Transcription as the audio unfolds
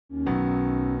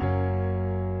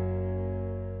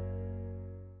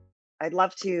I'd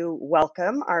love to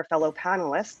welcome our fellow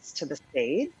panelists to the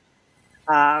stage.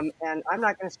 And I'm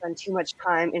not going to spend too much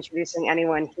time introducing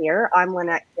anyone here. I'm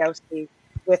Lynette Keyowksi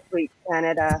with REIT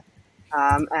Canada.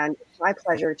 And it's my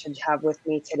pleasure to have with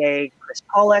me today Chris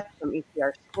Pawlik from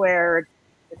EPR Squared,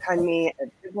 Bukunmi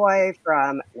Ajiboye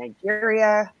from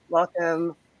Nigeria.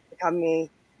 Welcome, Bukunmi.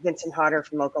 Vincent Hodder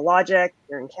from Local Logic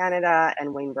here in Canada,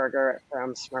 and Wayne Berger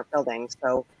from Smart Buildings.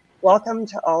 So welcome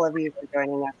to all of you for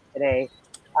joining us today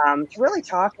to really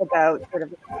talk about sort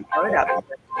of startup.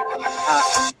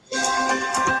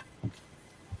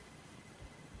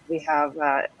 We have,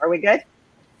 are we good?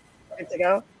 Good to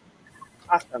go?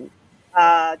 Awesome.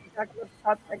 To talk about the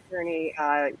Proptech journey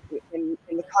in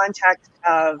the context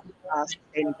of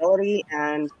sustainability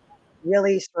and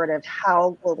really sort of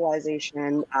how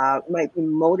globalization might be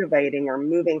motivating or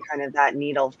moving kind of that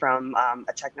needle from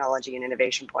a technology and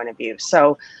innovation point of view.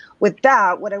 So with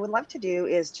that, what I would love to do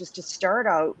is just to start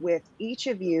out with each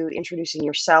of you introducing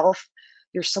yourself,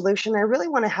 your solution. I really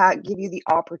want to give you the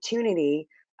opportunity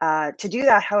to do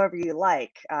that however you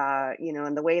like,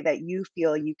 in the way that you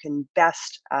feel you can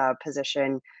best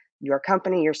position your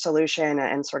company, your solution,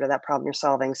 and sort of that problem you're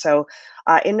solving. So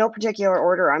in no particular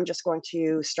order, I'm just going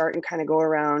to start and kind of go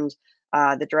around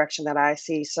the direction that I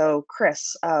see. So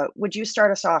Chris, would you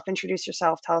start us off, introduce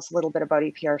yourself, tell us a little bit about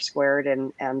EPR Squared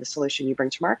and the solution you bring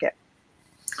to market.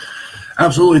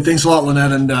 Absolutely. Thanks a lot,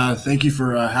 Lynette, and thank you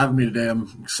for having me today. I'm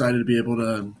excited to be able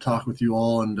to talk with you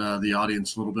all and the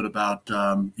audience a little bit about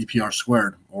EPR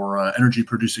Squared, or Energy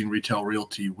Producing Retail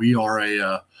Realty. We are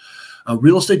a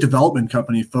real estate development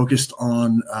company focused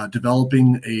on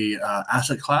developing a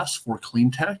asset class for clean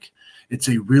tech. It's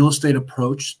a real estate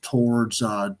approach towards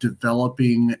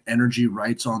developing energy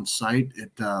rights on site.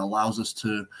 It allows us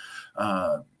to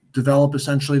develop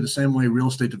essentially the same way real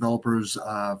estate developers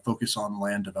focus on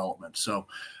land development. So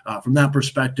from that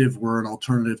perspective, we're an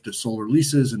alternative to solar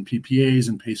leases and PPAs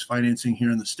and PACE financing here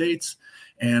in the States.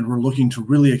 And we're looking to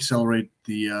really accelerate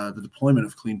the deployment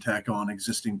of clean tech on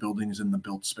existing buildings in the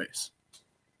built space.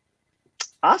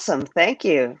 Awesome. Thank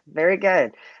you. Very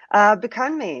good.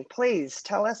 Bukunmi, please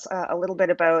tell us a little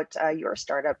bit about your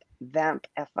startup, vampfi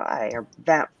or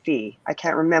vampfi. I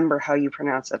can't remember how you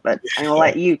pronounce it, but I'm going to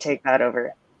let you take that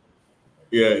over.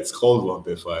 Yeah, it's called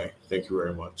vampfi. Thank you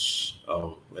very much,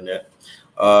 Lynette.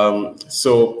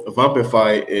 So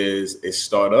vampfi is a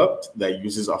startup that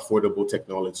uses affordable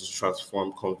technology to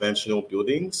transform conventional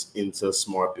buildings into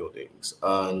smart buildings.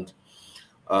 And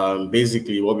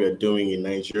basically what we are doing in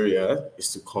Nigeria is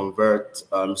to convert,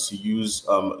 to use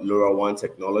LoRaWAN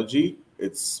technology.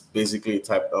 It's basically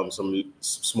some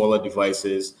smaller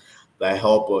devices that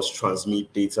help us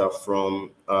transmit data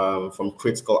from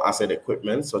critical asset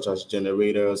equipment, such as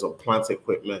generators or plant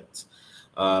equipment,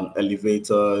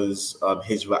 elevators,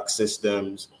 HVAC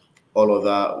systems, all of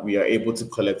that. We are able to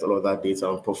collect all of that data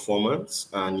on performance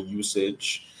and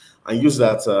usage, and use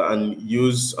that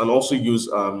and also use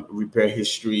repair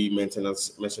history,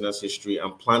 maintenance history,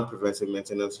 and plant preventive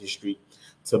maintenance history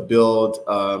to build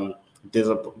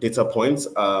data points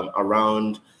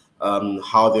around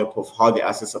how the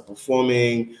assets are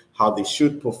performing, how they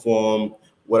should perform,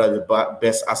 what are the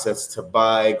best assets to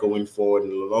buy going forward in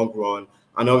the long run,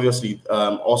 and obviously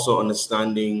also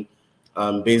understanding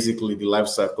basically the life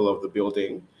cycle of the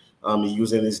building,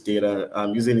 using this data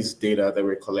that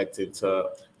we're collecting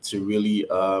to really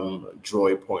draw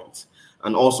a point,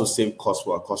 and also save costs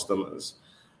for our customers,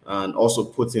 and also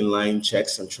put in line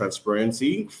checks and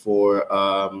transparency for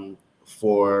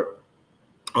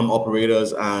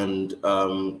operators and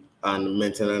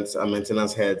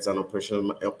maintenance heads and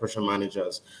operation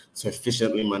managers to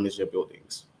efficiently manage their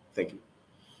buildings. Thank you.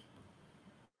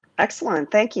 Excellent.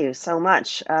 Thank you so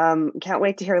much. Can't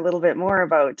wait to hear a little bit more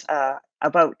about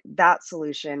that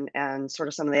solution and sort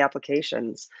of some of the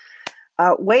applications.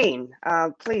 Wayne,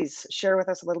 please share with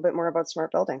us a little bit more about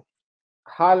Smart Building.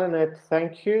 Hi, Lynette.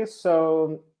 Thank you.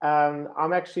 So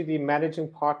I'm actually the managing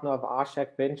partner of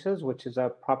iShack Ventures, which is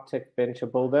a Proptech venture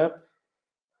builder.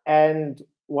 And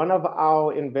one of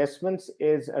our investments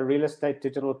is a real estate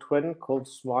digital twin called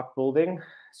Smart Building.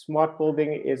 Smart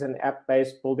Building is an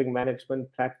app-based building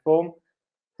management platform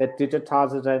that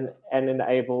digitizes and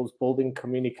enables building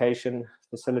communication,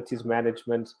 facilities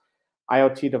management,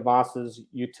 IoT devices,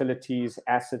 utilities,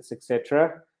 assets,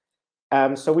 etc.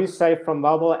 So we say from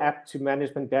mobile app to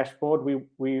management dashboard,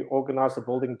 we organize the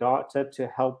building data to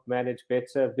help manage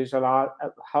better visualize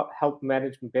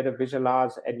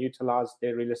and utilize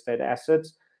their real estate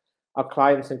assets. Our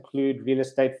clients include real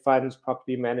estate funds,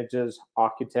 property managers,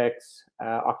 architects,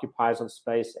 occupiers of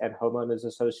space, and homeowners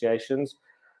associations.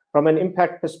 From an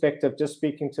impact perspective, just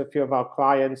speaking to a few of our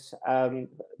clients,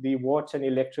 the water and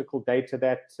electrical data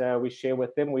that we share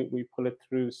with them, we pull it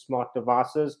through smart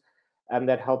devices, and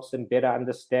that helps them better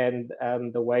understand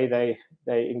the way they're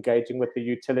engaging with the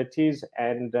utilities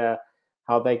and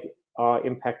how they are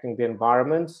impacting the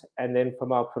environment. And then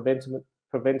from our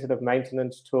preventative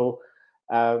maintenance tool,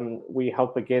 we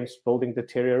help against building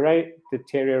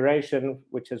deterioration,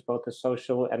 which is both a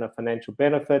social and a financial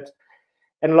benefit.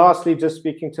 And lastly, just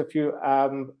speaking to a few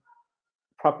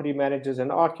property managers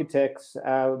and architects,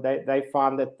 they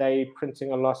find that they're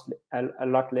printing a lot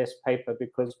less paper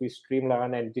because we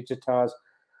streamline and digitize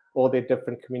all their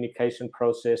different communication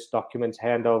process, documents,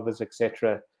 handovers,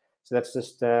 etc. So that's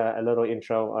just a little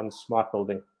intro on smart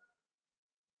building.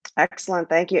 Excellent,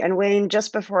 thank you. And Wayne,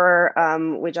 just before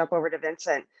we jump over to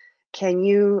Vincent, can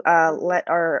you let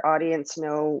our audience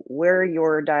know where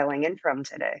you're dialing in from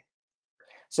today?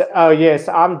 So, yes,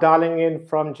 I'm dialing in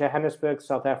from Johannesburg,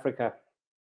 South Africa.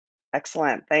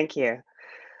 Excellent, thank you.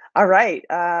 All right,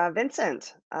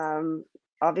 Vincent,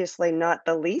 obviously not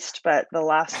the least, but the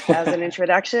last as an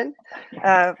introduction.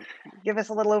 Give us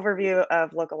a little overview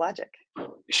of LocalLogic.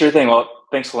 Sure thing. Well,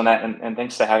 thanks, Lynette, and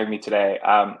thanks for having me today.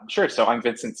 Sure, so I'm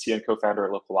Vincent, CEO and co-founder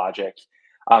at LocalLogic.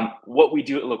 What we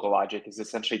do at LocalLogic is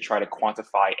essentially try to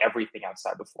quantify everything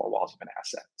outside the four walls of an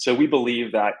asset. So we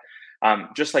believe that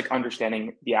just like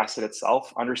understanding the asset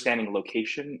itself, understanding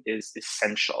location is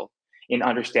essential in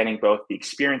understanding both the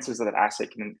experiences that asset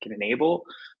can enable,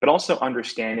 but also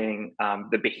understanding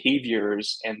the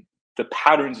behaviors and the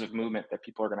patterns of movement that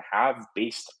people are going to have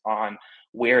based on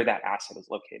where that asset is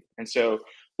located. And so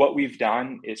what we've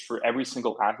done is for every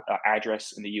single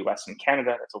address in the US and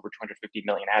Canada, that's over 250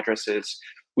 million addresses,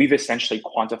 we've essentially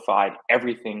quantified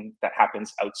everything that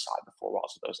happens outside the four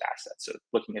walls of those assets. So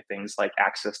looking at things like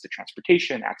access to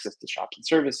transportation, access to shops and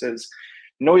services,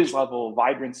 noise level,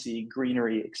 vibrancy,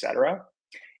 greenery, etc.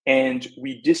 And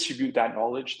we distribute that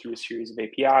knowledge through a series of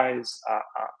APIs,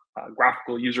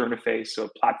 graphical user interface, so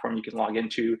a platform you can log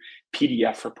into,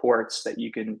 PDF reports that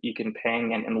you can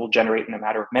ping and will generate in a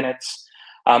matter of minutes.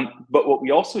 But what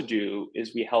we also do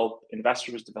is we help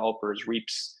investors, developers,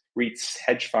 REITs,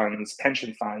 hedge funds,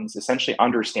 pension funds essentially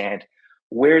understand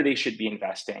where they should be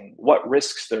investing, what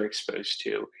risks they're exposed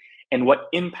to, and what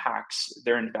impacts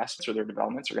their investments or their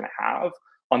developments are going to have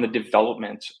on the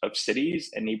development of cities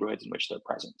and neighborhoods in which they're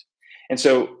present. And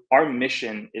so our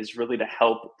mission is really to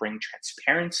help bring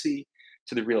transparency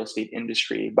to the real estate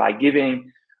industry by giving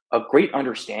a great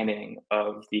understanding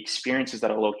of the experiences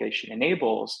that a location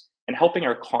enables and helping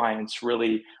our clients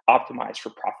really optimize for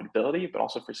profitability, but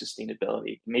also for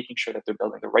sustainability, making sure that they're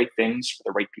building the right things for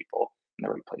the right people in the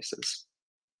right places.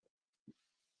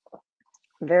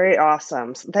 Very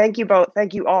awesome. Thank you both.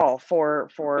 Thank you all for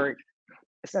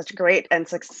such great and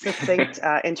succinct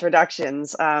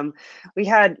introductions. We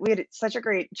had such a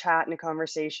great chat and a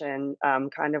conversation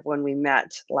kind of when we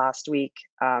met last week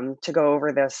to go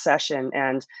over this session.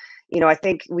 And, you know, I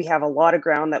think we have a lot of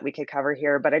ground that we could cover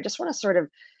here, but I just want to sort of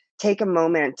take a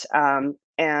moment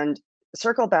and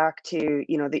circle back to,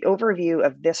 you know, the overview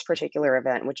of this particular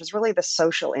event, which is really the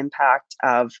social impact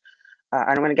of,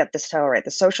 and I'm going to get this title right, the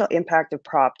social impact of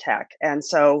Proptech. And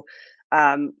so,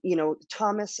 you know,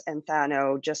 Thomas and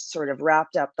Thano just sort of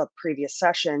wrapped up the previous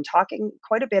session talking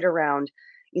quite a bit around,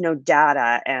 you know,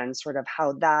 data and sort of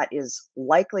how that is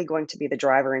likely going to be the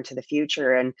driver into the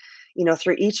future. And, you know,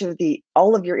 through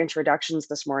all of your introductions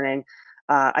this morning,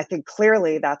 I think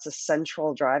clearly that's a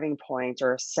central driving point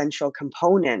or essential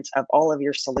component of all of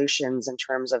your solutions in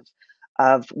terms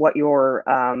of what your,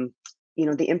 you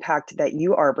know, the impact that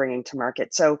you are bringing to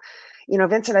market. So, you know,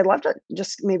 Vincent, I'd love to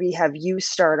just maybe have you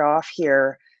start off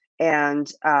here,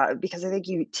 and because I think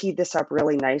you teed this up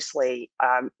really nicely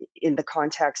in the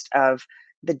context of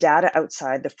the data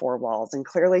outside the four walls. And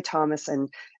clearly Thomas and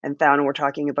Thano were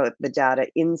talking about the data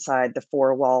inside the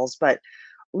four walls. But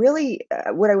really,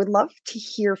 what I would love to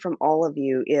hear from all of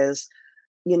you is,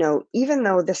 you know, even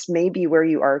though this may be where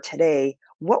you are today,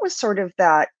 what was sort of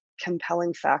that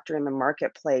compelling factor in the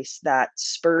marketplace that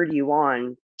spurred you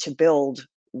on to build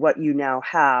what you now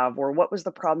have, or what was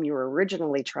the problem you were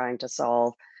originally trying to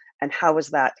solve, and how was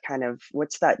that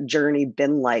what's that journey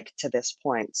been like to this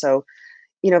point? So,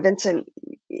 you know, Vincent,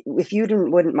 if you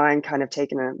wouldn't mind kind of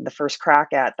taking the first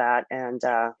crack at that, and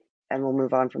we'll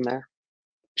move on from there.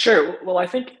 Sure. Well, I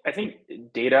think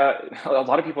data, a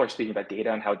lot of people are speaking about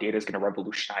data and how data is going to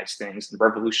revolutionize things and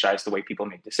revolutionize the way people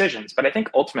make decisions. But I think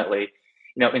ultimately,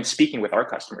 you know, in speaking with our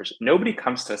customers, nobody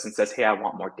comes to us and says, hey, I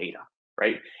want more data,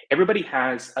 right? Everybody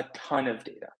has a ton of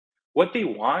data. What they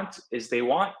want is they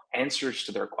want answers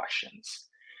to their questions.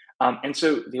 And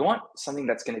so they want something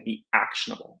that's going to be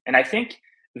actionable. And I think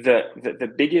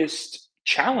the biggest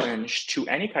challenge to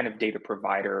any kind of data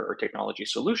provider or technology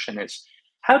solution is,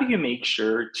 how do you make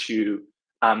sure to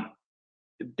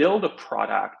build a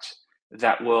product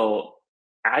that will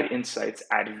add insights,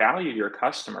 add value to your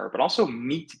customer, but also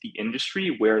meet the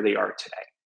industry where they are today,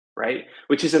 right?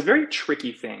 Which is a very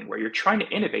tricky thing, where you're trying to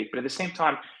innovate, but at the same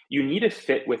time, you need to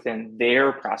fit within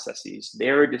their processes,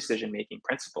 their decision-making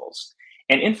principles,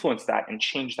 and influence that and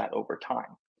change that over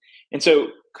time. And so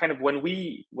kind of when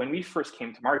we first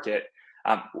came to market,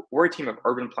 we're a team of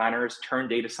urban planners turned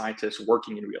data scientists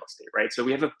working in real estate, right? So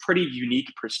we have a pretty unique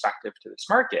perspective to this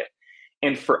market.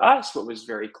 And for us, what was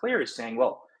very clear is saying,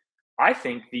 well, I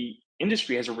think the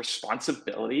industry has a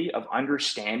responsibility of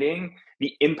understanding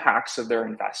the impacts of their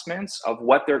investments, of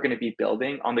what they're going to be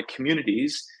building on the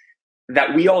communities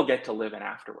that we all get to live in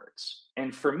afterwards.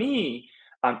 And for me,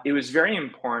 it was very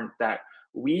important that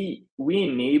we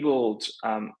enabled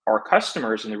our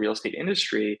customers in the real estate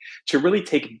industry to really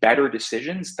take better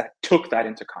decisions that took that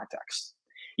into context.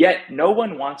 Yet no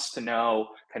one wants to know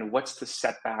kind of what's the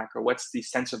setback or what's the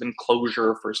sense of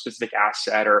enclosure for a specific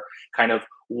asset, or kind of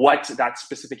what that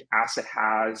specific asset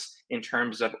has in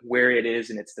terms of where it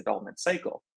is in its development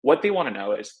cycle. What they want to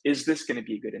know is this going to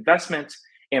be a good investment?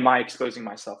 Am I exposing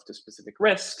myself to specific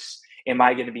risks? Am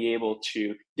I going to be able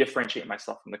to differentiate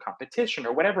myself from the competition,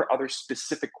 or whatever other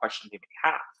specific question they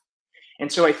may have?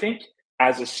 And so I think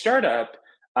as a startup,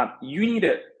 you need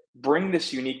to bring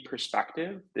this unique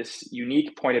perspective, this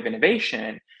unique point of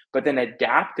innovation, but then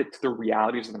adapt it to the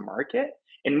realities of the market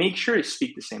and make sure to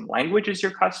speak the same language as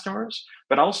your customers,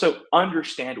 but also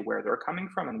understand where they're coming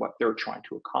from and what they're trying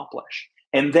to accomplish.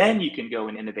 And then you can go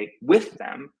and innovate with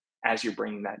them as you're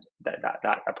bringing that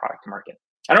product to market.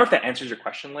 I don't know if that answers your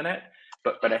question, Lynette,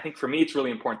 but I think for me, it's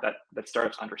really important that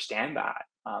startups understand that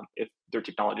if their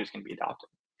technology is going to be adopted.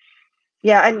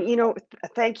 Yeah, and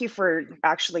thank you for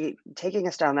actually taking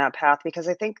us down that path, because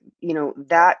I think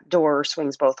that door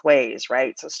swings both ways,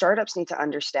 right? So startups need to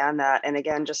understand that. And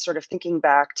again, just sort of thinking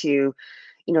back to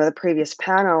the previous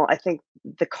panel, I think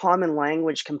the common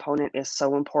language component is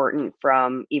so important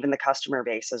from even the customer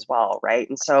base as well, right?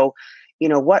 And so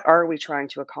what are we trying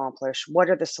to accomplish?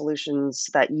 What are the solutions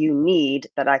that you need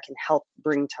that I can help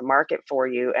bring to market for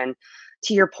you? And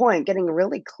to your point, getting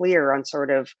really clear on sort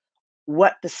of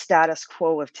what the status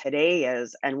quo of today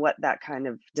is and what that kind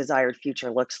of desired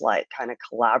future looks like, kind of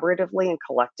collaboratively and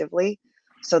collectively,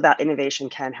 so that innovation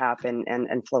can happen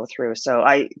and flow through. So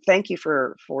I thank you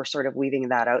for sort of weaving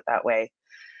that out that way.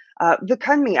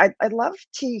 Bukunmi, I'd love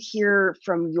to hear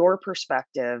from your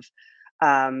perspective.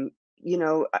 I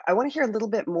want to hear a little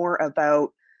bit more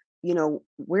about,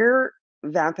 where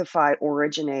vampfi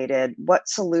originated, what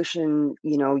solution,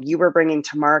 you were bringing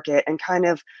to market, and kind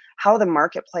of how the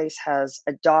marketplace has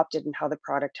adopted and how the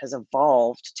product has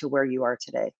evolved to where you are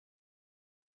today.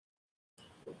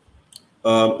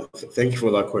 Thank you for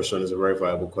that question. It's a very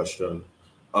viable question.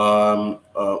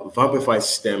 vampfi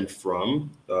stemmed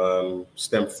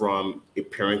from a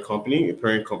parent company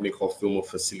called Filmo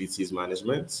Facilities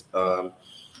Management.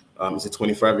 It's a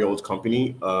 25-year-old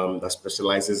company that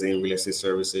specializes in real estate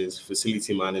services,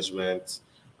 facility management,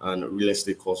 and real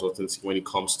estate consultancy when it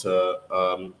comes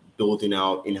to building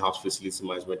out in-house facility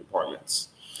management departments.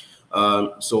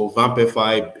 So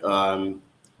vampfi,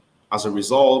 as a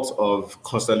result of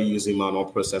constantly using manual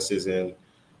processes and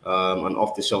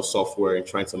off-the-shelf software and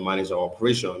trying to manage our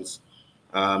operations,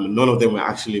 none of them were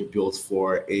actually built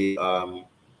for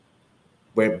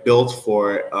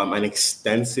an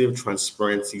extensive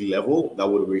transparency level that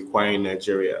would require in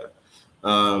Nigeria.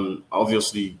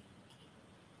 Obviously,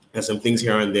 there's some things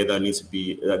here and there that need to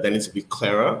be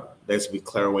clearer. That needs to be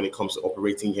clearer when it comes to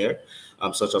operating here,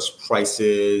 such as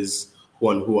prices,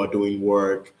 who are doing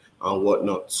work, and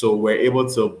whatnot. So we're able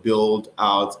to build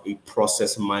out a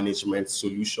process management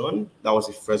solution. That was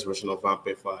the first version of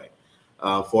vampfi,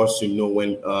 for us to know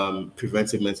when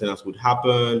preventive maintenance would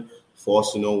happen, for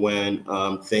us to know when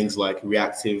things like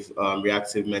reactive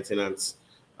maintenance,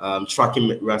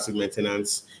 tracking reactive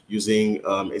maintenance using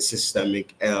a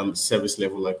systemic service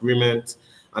level agreement,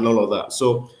 and all of that.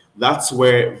 So that's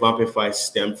where vampfi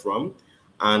stemmed from.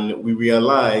 And we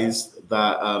realized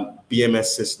that BMS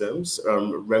systems,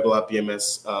 regular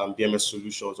BMS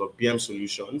solutions or BM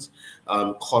solutions,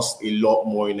 cost a lot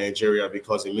more in Nigeria,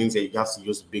 because it means that you have to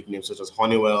use big names such as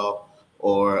Honeywell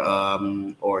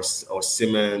or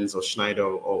Siemens or Schneider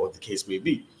or the case may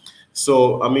be.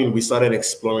 So, I mean, we started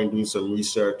exploring, doing some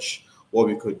research, what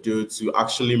we could do to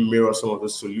actually mirror some of the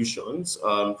solutions,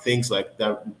 things like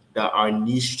that are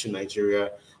niche to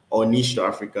Nigeria or niche to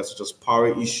Africa, such as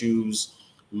power issues,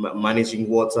 managing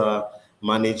water,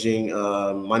 managing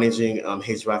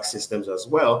HVAC systems as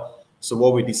well. So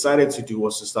what we decided to do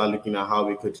was to start looking at how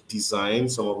we could design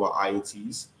some of our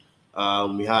IoTs.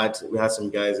 We had some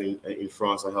guys in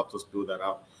France that helped us build that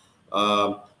out,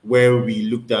 where we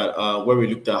looked at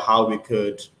how we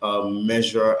could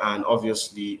measure and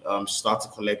obviously start to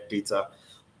collect data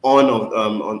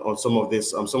on some of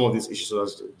these issues, such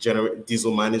as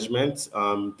diesel management,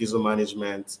 and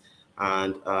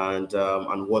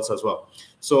water as well.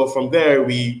 So from there,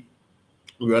 we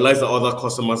realized that other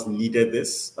customers needed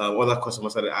this. Other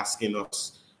customers started asking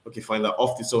us, okay, fine, that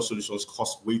off-the-shelf solutions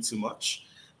cost way too much,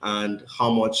 and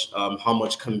how much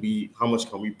can we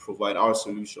provide our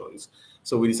solutions?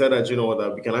 So we decided, you know what,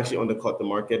 that we can actually undercut the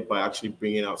market by actually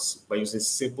by using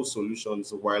simple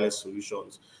solutions, wireless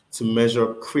solutions, to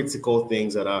measure critical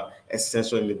things that are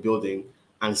essential in the building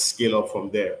and scale up from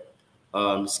there.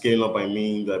 Scaling up, I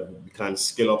mean that we can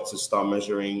scale up to start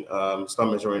measuring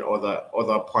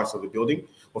other parts of the building.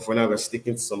 But for now, we're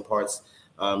sticking to some parts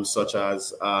such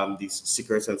as the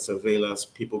security and surveillance,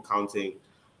 people counting,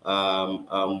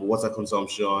 water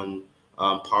consumption,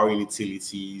 power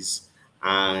utilities,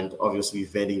 and obviously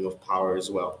vending of power as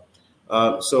well.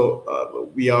 So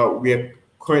we are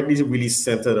currently really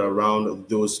centered around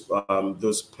those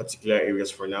particular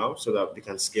areas for now, so that we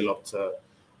can scale up to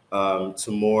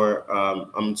more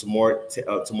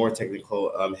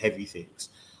technical heavy things.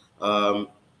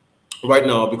 Right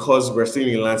now, because we're still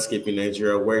in a landscape in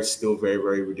Nigeria, we're still very,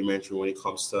 very rudimentary when it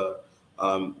comes to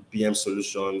BM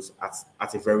solutions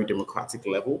at a very democratic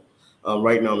level.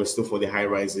 Right now, we're still for the high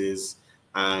rises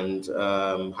and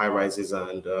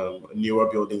newer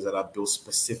buildings that are built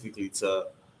specifically to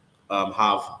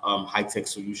have high-tech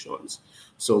solutions.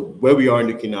 So where we are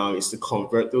looking now is to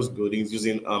convert those buildings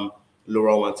using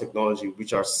LoRaWAN technology,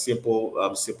 which are simple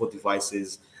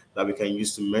devices that we can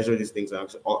use to measure these things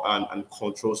and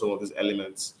control some of these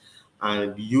elements,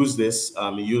 and use this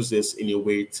in a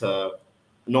way to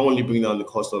not only bring down the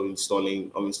cost of installing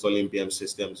BM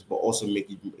systems, but also make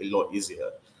it a lot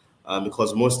easier.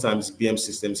 Because most times BM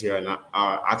systems here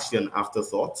are actually an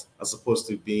afterthought, as opposed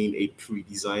to being a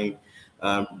pre-design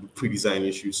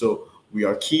issue. So we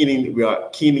are keening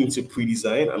into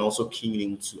pre-design and also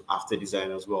keening to after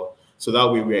design as well. So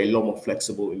that way we are a lot more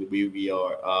flexible in the way we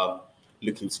are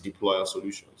looking to deploy our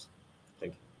solutions.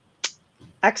 Thank you.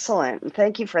 Excellent.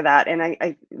 Thank you for that.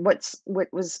 And what's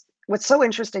so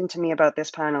interesting to me about this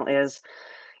panel is,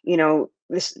 you know,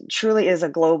 this truly is a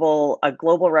global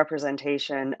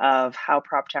representation of how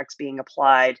Proptech's being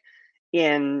applied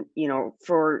in, you know,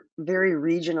 for very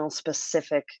regional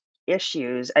specific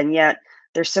issues, and yet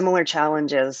there's similar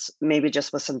challenges, maybe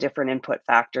just with some different input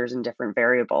factors and different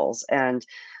variables. And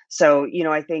so, you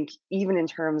know, I think even in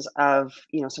terms of,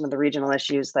 you know, some of the regional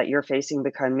issues that you're facing,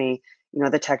 Bukunmi, you know,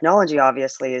 the technology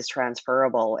obviously is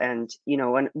transferable. And, you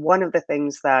know, one of the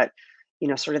things that, you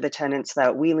know, sort of the tenets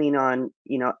that we lean on,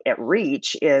 you know, at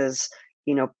Reach is,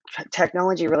 you know,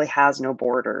 technology really has no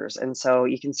borders. And so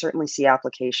you can certainly see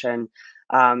application,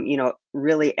 you know,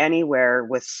 really anywhere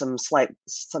with some slight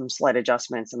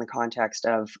adjustments in the context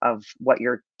of what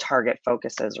your target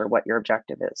focus is or what your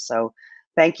objective is. So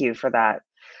thank you for that.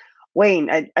 Wayne,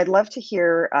 I'd love to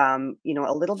hear, you know,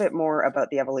 a little bit more about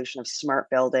the evolution of smart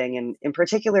building, and in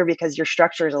particular because your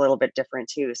structure is a little bit different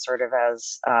too, sort of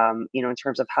as, you know, in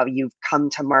terms of how you've come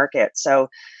to market. So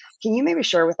can you maybe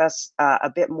share with us a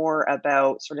bit more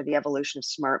about sort of the evolution of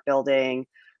smart building,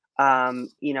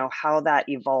 you know, how that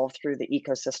evolved through the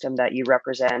ecosystem that you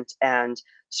represent, and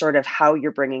sort of how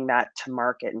you're bringing that to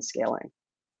market and scaling?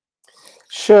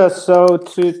 Sure. So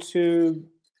to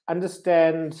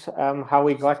understand how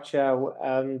we got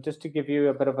here, just to give you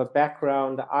a bit of a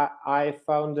background, I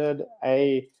founded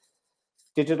a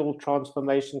digital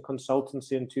transformation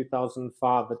consultancy in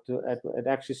 2005. It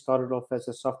actually started off as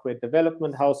a software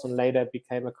development house and later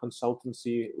became a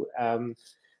consultancy.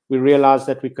 We realized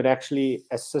that we could actually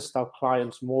assist our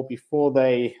clients more before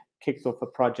they kicked off a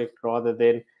project rather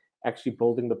than actually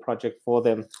building the project for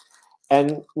them.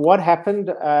 And what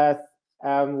happened,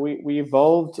 we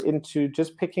evolved into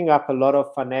just picking up a lot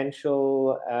of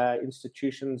financial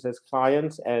institutions as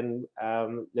clients and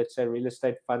let's say real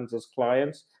estate funds as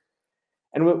clients.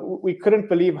 And we couldn't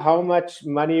believe how much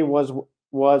money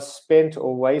was spent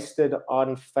or wasted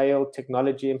on failed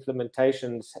technology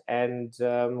implementations. And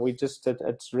we just,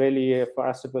 it's really, for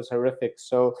us, it was horrific.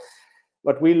 So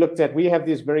what we looked at, we have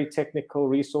these very technical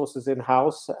resources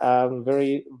in-house,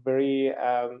 very,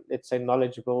 let's say,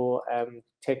 knowledgeable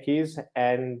techies.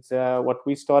 And what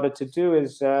we started to do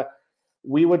is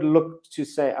we would look to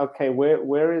say, okay,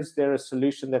 where is there a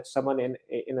solution that someone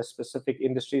in a specific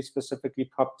industry, specifically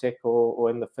Proptech or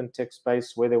in the fintech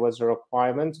space, where there was a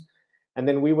requirement, and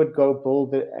then we would go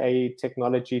build a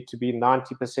technology to be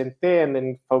 90% there, and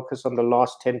then focus on the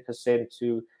last 10%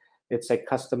 to, let's say,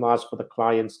 customize for the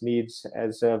client's needs.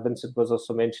 As Vincent was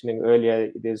also mentioning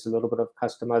earlier, there's a little bit of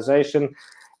customization,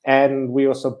 and we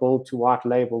also build to white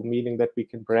label, meaning that we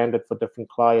can brand it for different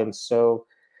clients. So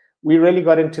we really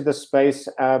got into the space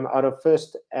out of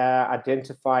first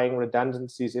identifying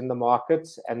redundancies in the market,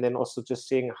 and then also just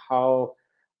seeing how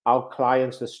our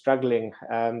clients are struggling.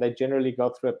 They generally go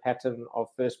through a pattern of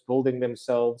first building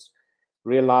themselves,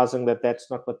 realizing that that's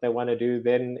not what they want to do.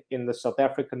 Then in the South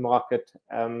African market,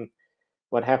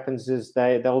 what happens is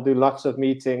they'll do lots of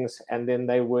meetings, and then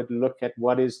they would look at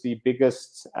what is the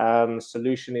biggest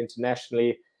solution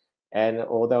internationally,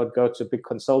 or they would go to a big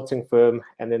consulting firm,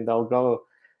 and then they'll go,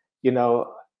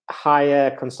 hire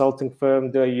a consulting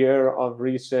firm, do a year of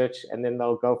research, and then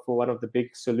they'll go for one of the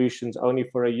big solutions, only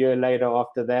for a year later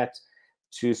after that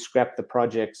to scrap the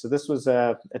project. So this was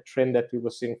a trend that we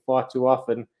were seeing far too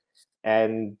often.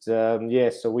 And so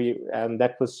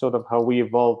that was sort of how we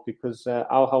evolved, because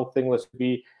our whole thing was to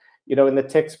be, in the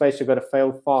tech space, you've got to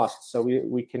fail fast. So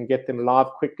we can get them live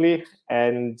quickly.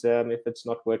 And if it's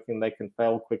not working, they can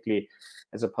fail quickly,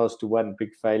 as opposed to one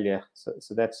big failure.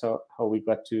 So that's how we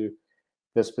got to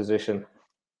this position.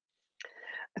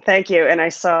 Thank you. And I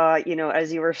saw,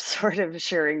 as you were sort of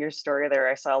sharing your story there,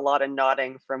 I saw a lot of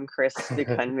nodding from Chris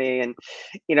Bukunmi. And,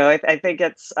 I think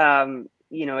it's,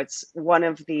 it's one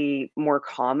of the more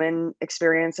common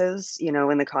experiences,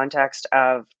 in the context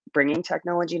of bringing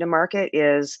technology to market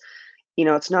is,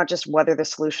 it's not just whether the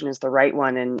solution is the right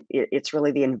one, and it's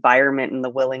really the environment and the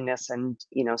willingness, and,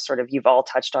 sort of, you've all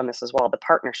touched on this as well, the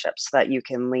partnerships that you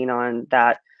can lean on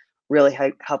that really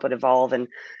help it evolve. And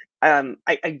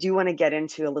I do want to get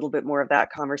into a little bit more of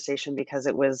that conversation, because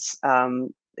it was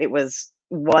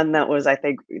one that was, I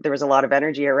think there was a lot of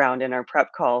energy around in our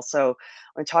prep call. So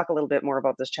I want to talk a little bit more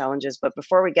about those challenges. But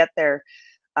before we get there,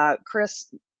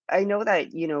 Chris, I know that,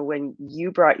 when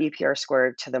you brought EPR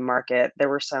Squared to the market, there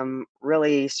were some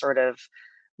really sort of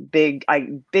big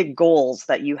goals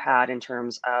that you had in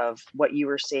terms of what you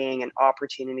were seeing and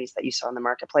opportunities that you saw in the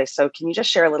marketplace. So can you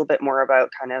just share a little bit more about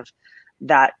kind of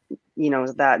that,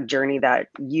 that journey that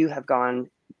you have gone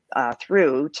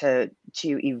through to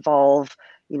evolve,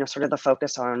 sort of the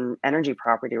focus on energy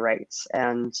property rights,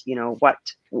 and,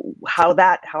 how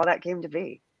that came to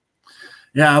be?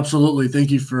 Yeah, absolutely. Thank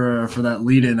you for that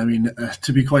lead in. I mean,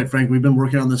 to be quite frank, we've been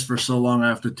working on this for so long. I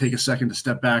have to take a second to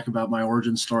step back about my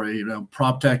origin story.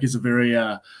 Proptech is a very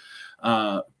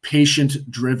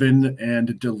patient-driven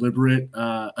and deliberate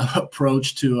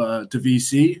approach to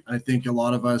VC. I think a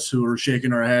lot of us who are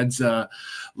shaking our heads,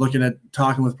 looking at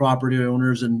talking with property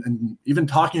owners, and even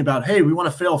talking about, hey, we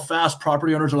want to fail fast.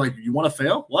 Property owners are like, you want to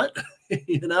fail? What?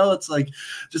 It's like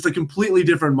just a completely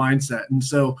different mindset. And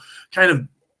so kind of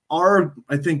our,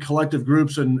 I think, collective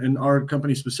groups and our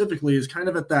company specifically is kind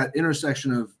of at that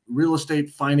intersection of real estate,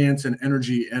 finance, and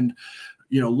energy. And,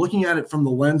 looking at it from the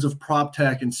lens of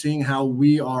Proptech and seeing how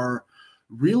we are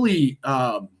really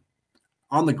on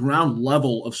the ground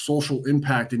level of social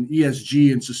impact and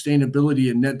ESG and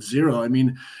sustainability and net zero. I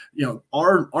mean,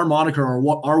 our moniker,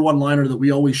 or our one-liner that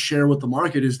we always share with the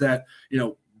market is that,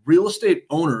 real estate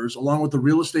owners, along with the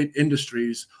real estate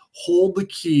industries, hold the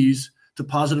keys to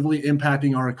positively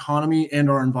impacting our economy and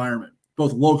our environment,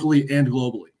 both locally and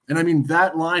globally. And I mean,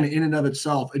 that line in and of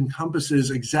itself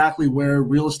encompasses exactly where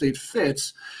real estate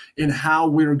fits in how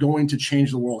we're going to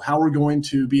change the world, how we're going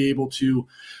to be able to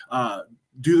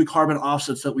do the carbon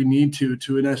offsets that we need to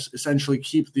essentially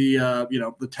keep the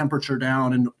the temperature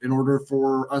down in order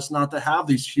for us not to have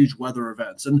these huge weather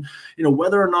events. And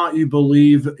whether or not you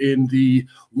believe in the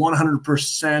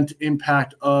 100%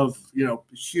 impact of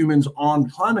humans on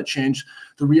climate change,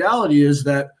 the reality is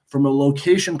that from a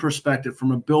location perspective,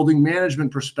 from a building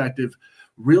management perspective,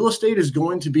 real estate is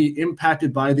going to be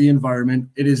impacted by the environment.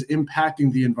 It is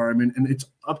impacting the environment, and it's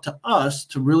up to us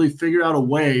to really figure out a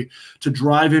way to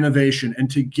drive innovation and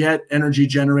to get energy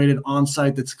generated on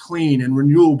site that's clean and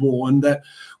renewable, and that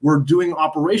we're doing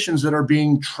operations that are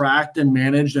being tracked and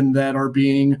managed and that are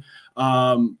being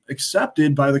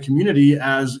accepted by the community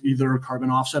as either carbon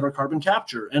offset or carbon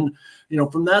capture. And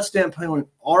from that standpoint,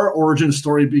 our origin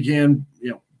story began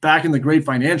back in the great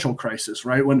financial crisis,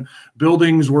 right? When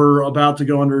buildings were about to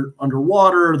go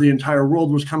underwater, the entire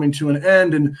world was coming to an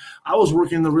end. And I was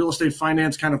working in the real estate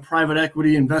finance kind of private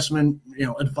equity investment,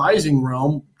 advising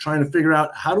realm, trying to figure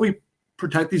out, how do we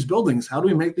protect these buildings? How do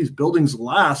we make these buildings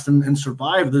last and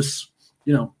survive this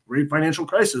great financial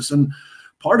crisis. And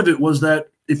part of it was that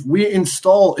if we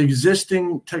install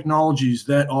existing technologies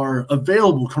that are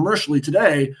available commercially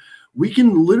today, we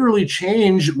can literally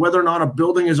change whether or not a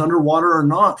building is underwater or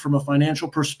not from a financial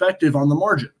perspective on the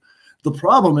margin. The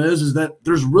problem is that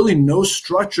there's really no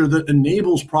structure that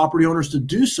enables property owners to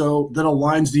do so that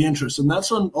aligns the interests. And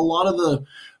that's on a lot of the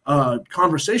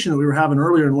conversation that we were having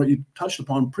earlier, and what you touched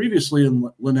upon previously,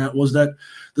 Lynette, was that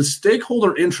the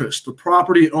stakeholder interest, the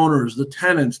property owners, the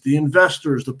tenants, the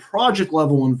investors, the project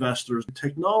level investors, the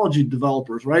technology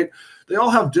developers, right? They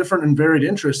all have different and varied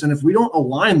interests. And if we don't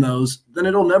align those, then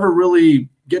it'll never really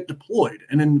get deployed.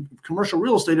 And in commercial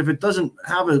real estate, if it doesn't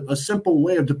have a simple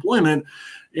way of deployment,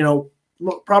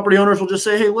 property owners will just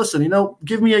say, hey, listen,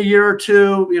 give me a year or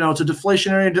two, it's a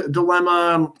deflationary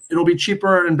dilemma. It'll be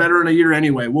cheaper and better in a year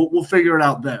anyway. We'll figure it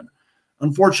out then.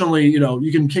 Unfortunately,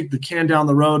 you can kick the can down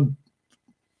the road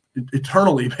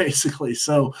eternally, basically.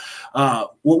 So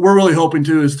what we're really hoping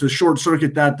to is to short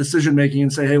circuit that decision making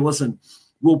and say, hey, listen,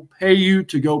 we'll pay you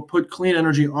to go put clean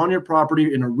energy on your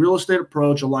property in a real estate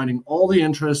approach, aligning all the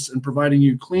interests and providing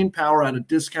you clean power at a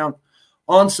discount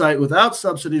on site without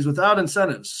subsidies, without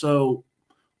incentives. So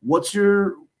what's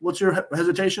your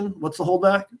hesitation? What's the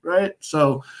holdback, right?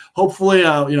 So hopefully,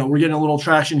 we're getting a little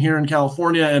traction here in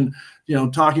California, and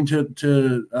talking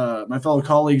to my fellow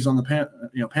colleagues on the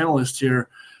panelists here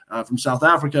from South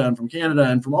Africa and from Canada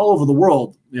and from all over the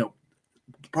world.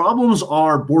 Problems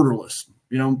are borderless.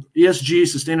 ESG,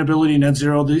 sustainability, net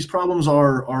zero, these problems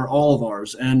are all of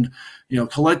ours. And,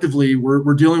 collectively,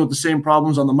 we're dealing with the same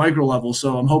problems on the micro level.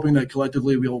 So I'm hoping that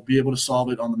collectively we'll be able to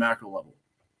solve it on the macro level.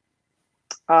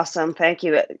 Awesome. Thank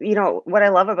you. What I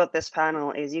love about this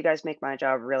panel is you guys make my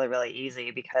job really, really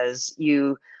easy, because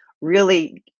you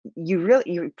provide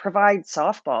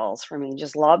softballs for me.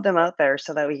 Just lob them out there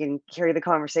so that we can carry the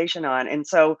conversation on. And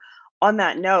so on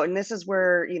that note, and this is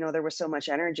where, there was so much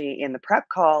energy in the prep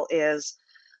call, is,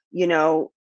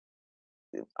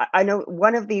 I know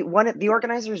one of the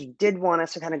organizers did want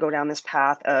us to kind of go down this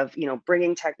path of,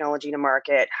 bringing technology to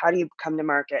market. How do you come to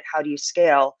market? How do you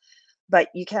scale? But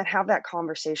you can't have that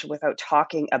conversation without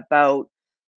talking about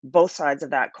both sides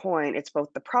of that coin. It's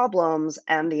both the problems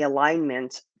and the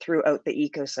alignment throughout the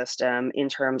ecosystem in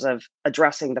terms of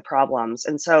addressing the problems.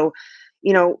 And so,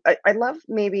 I'd love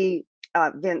maybe,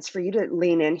 Vince, for you to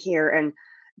lean in here and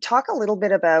talk a little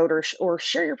bit about, or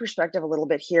share your perspective a little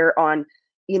bit here on,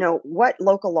 what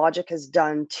Local Logic has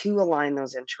done to align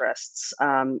those interests,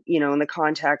 in the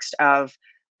context of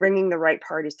bringing the right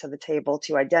parties to the table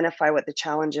to identify what the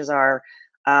challenges are.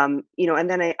 And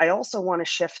then I also want to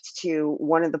shift to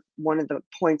one of the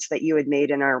points that you had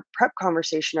made in our prep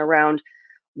conversation around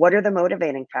what are the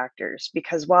motivating factors,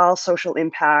 because while social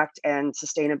impact and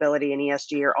sustainability and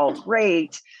ESG are all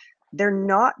great, they're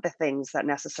not the things that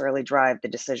necessarily drive the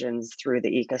decisions through the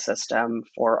ecosystem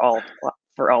for all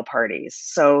parties.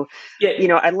 So,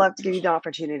 yeah, I'd love to give you the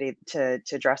opportunity to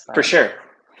address that. For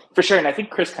sure. And I think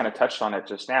Chris kind of touched on it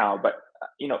just now, but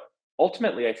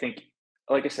ultimately, I think,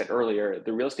 like I said earlier,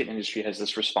 the real estate industry has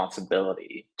this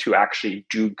responsibility to actually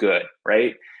do good,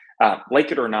 right?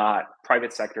 Like it or not,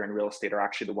 private sector and real estate are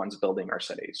actually the ones building our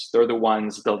cities. They're the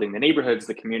ones building the neighborhoods,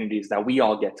 the communities that we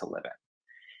all get to live in.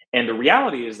 And the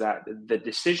reality is that the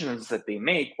decisions that they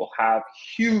make will have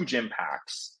huge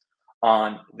impacts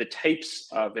on the types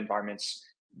of environments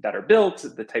that are built,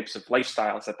 the types of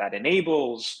lifestyles that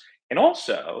enables, and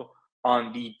also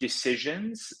on the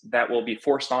decisions that will be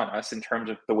forced on us in terms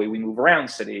of the way we move around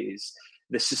cities,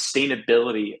 the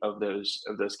sustainability of those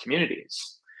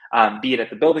communities, be it at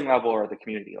the building level or the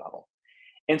community level.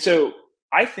 And so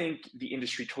I think the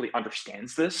industry totally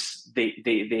understands this. They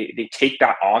take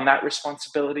that on, that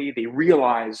responsibility. They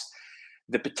realize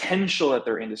the potential that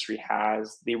their industry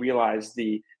has. They realize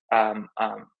the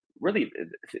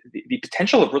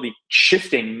potential of really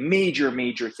shifting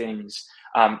major things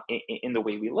in the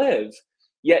way we live.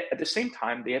 Yet at the same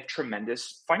time, they have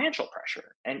tremendous financial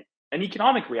pressure and an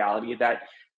economic reality that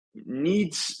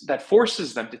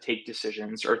forces them to take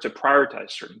decisions or to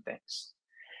prioritize certain things.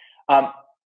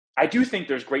 I do think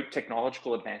there's great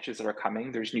technological advances that are coming.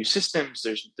 There's new systems,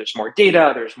 there's more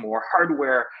data, there's more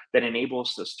hardware that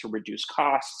enables us to reduce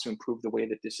costs, to improve the way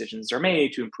that decisions are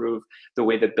made, to improve the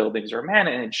way that buildings are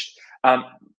managed.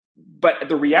 But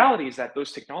the reality is that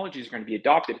those technologies are going to be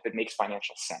adopted if it makes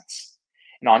financial sense.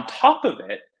 And on top of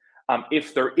it,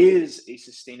 if there is a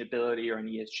sustainability or an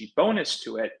ESG bonus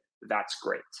to it, that's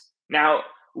great. Now,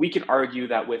 we can argue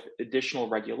that with additional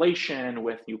regulation,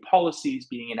 with new policies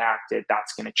being enacted,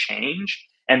 that's going to change,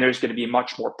 and there's going to be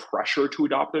much more pressure to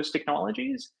adopt those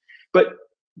technologies. But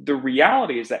the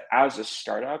reality is that as a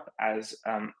startup, as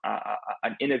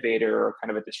an innovator or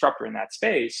kind of a disruptor in that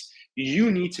space,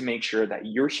 you need to make sure that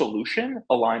your solution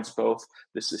aligns both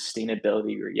the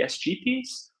sustainability or ESG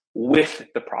piece with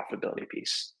the profitability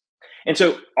piece. And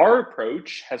so our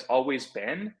approach has always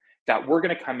been that we're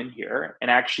going to come in here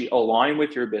and actually align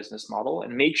with your business model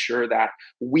and make sure that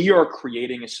we are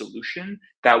creating a solution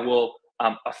that will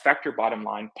affect your bottom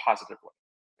line positively.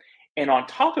 And on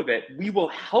top of it, we will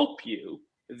help you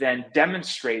then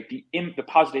demonstrate the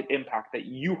positive impact that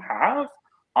you have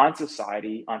on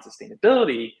society, on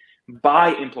sustainability,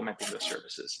 by implementing those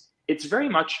services. It's very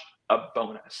much a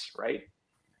bonus, right?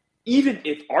 Even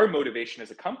if our motivation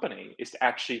as a company is to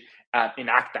actually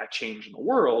enact that change in the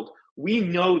world, we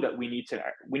know that we need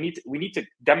to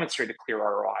demonstrate a clear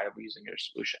ROI of using your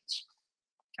solutions.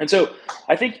 And so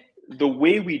I think the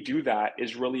way we do that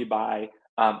is really by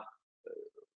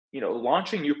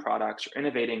launching new products or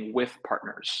innovating with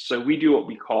partners. So we do what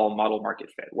we call model market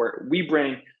fit, where we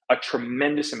bring a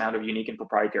tremendous amount of unique and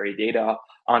proprietary data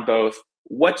on both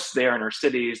what's there in our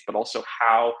cities, but also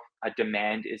how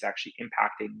demand is actually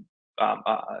impacting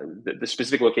the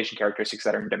specific location characteristics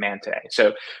that are in demand today.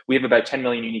 So we have about 10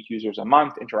 million unique users a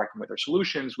month interacting with our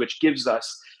solutions, which gives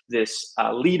us this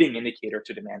leading indicator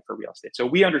to demand for real estate. So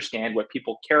we understand what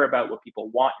people care about, what people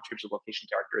want in terms of location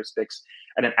characteristics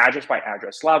at an address by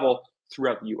address level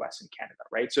throughout the US and Canada,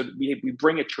 right? So we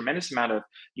bring a tremendous amount of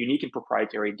unique and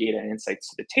proprietary data and insights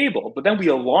to the table, but then we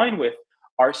align with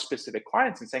our specific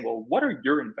clients and saying, well, what are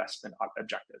your investment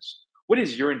objectives? What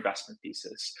is your investment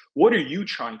thesis? What are you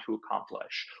trying to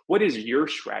accomplish? What is your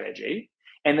strategy?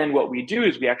 And then what we do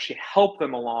is we actually help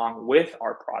them along with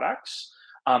our products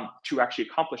to actually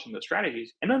accomplishing those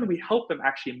strategies. And then we help them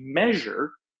actually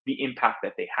measure the impact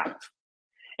that they have.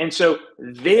 And so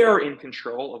they're in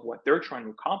control of what they're trying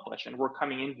to accomplish. And we're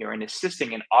coming in here and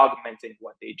assisting and augmenting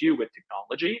what they do with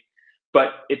technology.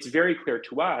 But it's very clear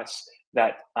to us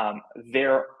that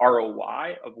their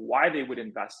ROI of why they would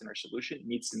invest in our solution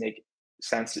needs to make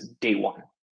sense day one.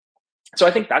 So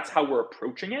I think that's how we're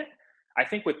approaching it. I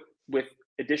think with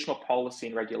additional policy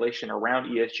and regulation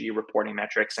around ESG reporting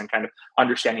metrics and kind of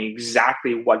understanding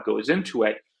exactly what goes into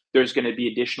it, there's going to be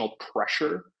additional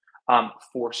pressure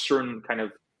for certain kind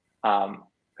of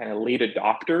late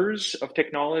adopters of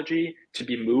technology to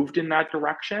be moved in that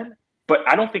direction. But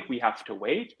I don't think we have to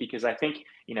wait, because I think,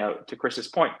 to Chris's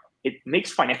point, it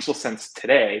makes financial sense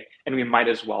today, and we might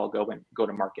as well go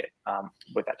to market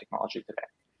with that technology today.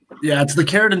 Yeah, it's the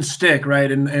carrot and stick,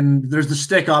 right? And there's the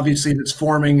stick, obviously, that's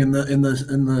forming in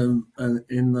the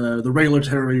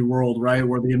regulatory world, right,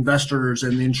 where the investors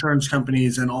and the insurance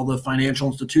companies and all the financial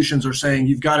institutions are saying,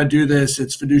 you've got to do this.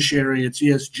 It's fiduciary, it's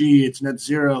ESG, it's net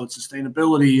zero, it's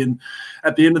sustainability. And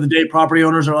at the end of the day, property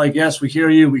owners are like, yes, we hear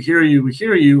you, we hear you, we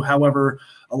hear you. However,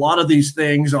 a lot of these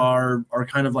things are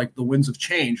kind of like the winds of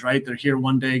change, right? They're here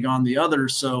one day, gone the other.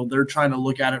 So they're trying to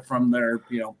look at it from their,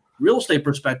 real estate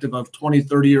perspective of 20,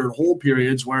 30-year hold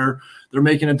periods where they're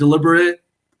making a deliberate,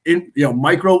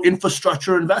 micro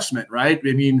infrastructure investment, right?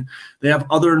 I mean, they have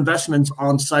other investments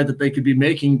on site that they could be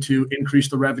making to increase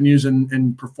the revenues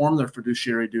and perform their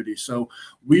fiduciary duty. So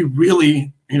we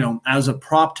really, as a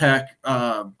Proptech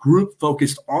group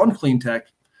focused on clean tech,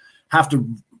 have to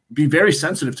be very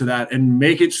sensitive to that and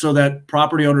make it so that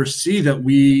property owners see that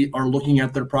we are looking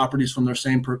at their properties from their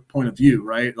same point of view,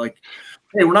 right? Like,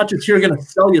 hey, we're not just here going to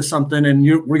sell you something and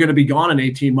we're going to be gone in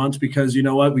 18 months because you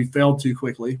know what, we failed too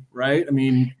quickly, right? I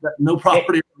mean, no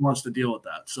property wants to deal with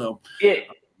that. So,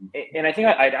 and I think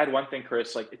I'd add one thing,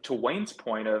 Chris, like to Wayne's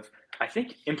point of, I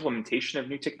think implementation of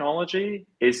new technology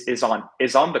is on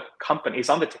the company, is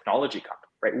on the technology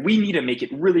company, right? We need to make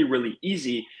it really, really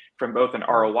easy from both an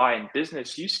ROI and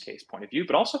business use case point of view,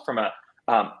 but also from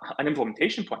an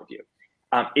implementation point of view.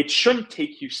 It shouldn't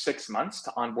take you 6 months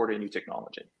to onboard a new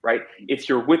technology, right? If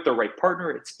you're with the right partner,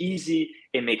 it's easy,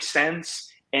 it makes sense,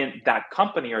 and that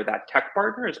company or that tech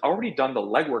partner has already done the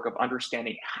legwork of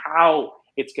understanding how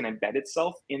it's going to embed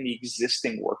itself in the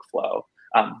existing workflow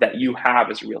that you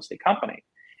have as a real estate company.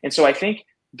 And so I think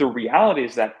the reality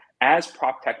is that as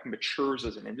Proptech matures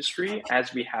as an industry,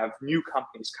 as we have new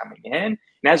companies coming in, and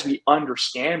as we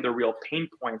understand the real pain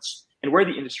points and where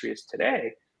the industry is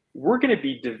today, we're going to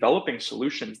be developing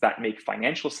solutions that make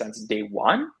financial sense day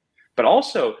one, but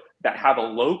also that have a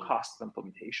low cost of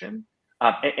implementation.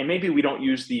 And maybe we don't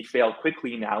use the fail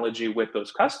quickly analogy with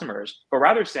those customers, but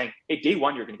rather saying, hey, day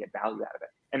one, you're going to get value out of it.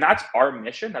 And that's our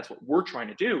mission. That's what we're trying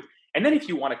to do. And then if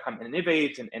you want to come and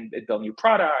innovate and build new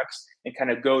products and kind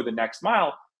of go the next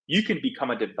mile, you can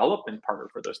become a development partner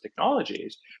for those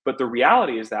technologies. But the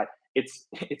reality is that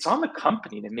it's on the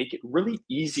company to make it really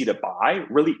easy to buy,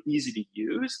 really easy to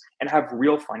use, and have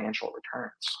real financial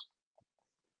returns.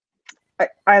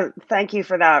 I thank you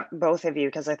for that, both of you,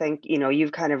 because I think, you know,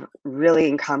 you've kind of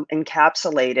really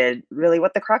encapsulated really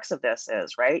what the crux of this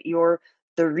is, right?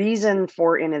 The reason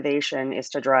for innovation is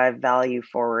to drive value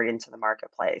forward into the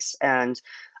marketplace. And,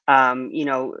 you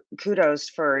know, kudos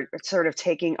for sort of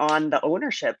taking on the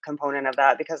ownership component of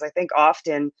that, because I think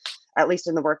often, at least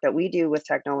in the work that we do with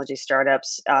technology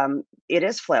startups, it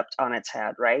is flipped on its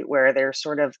head, right? Where there's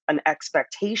sort of an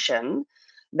expectation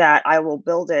that I will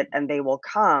build it and they will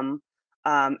come.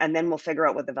 And then we'll figure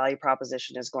out what the value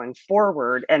proposition is going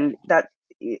forward. And that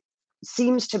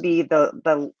seems to be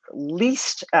the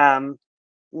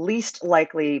least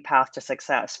likely path to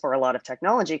success for a lot of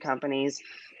technology companies,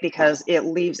 because it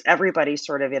leaves everybody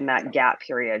sort of in that gap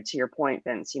period, to your point,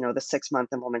 Vince, you know, the 6-month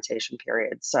implementation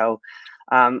period. So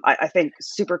I think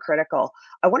super critical.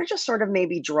 I want to just sort of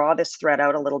maybe draw this thread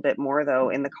out a little bit more, though,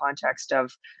 in the context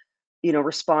of, you know,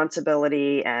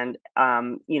 responsibility and,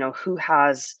 you know, who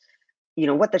has, you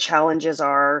know, what the challenges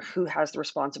are, who has the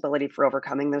responsibility for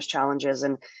overcoming those challenges.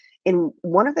 And in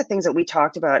one of the things that we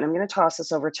talked about, and I'm going to toss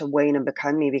this over to Wayne and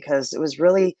Bukunmi, because it was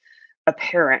really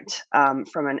apparent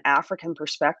from an African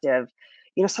perspective,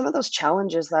 you know, some of those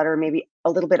challenges that are maybe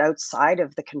a little bit outside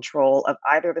of the control of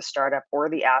either the startup or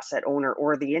the asset owner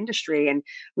or the industry. And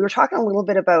we were talking a little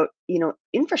bit about, you know,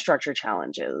 infrastructure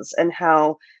challenges and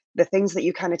how the things that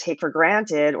you kind of take for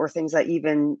granted, or things that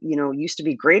even, you know, used to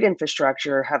be great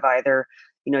infrastructure, have either,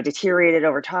 you know, deteriorated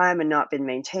over time and not been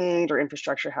maintained, or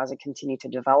infrastructure hasn't continued to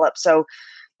develop. So,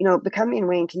 you know, Bukunmi and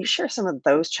Wayne, can you share some of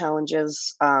those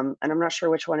challenges? And I'm not sure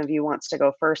which one of you wants to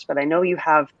go first, but I know you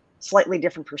have slightly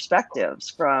different perspectives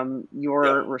from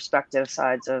your respective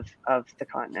sides of the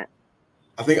continent.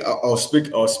 I think I'll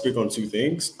speak on two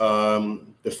things.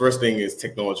 The first thing is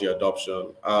technology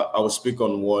adoption. I will speak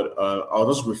on what I'll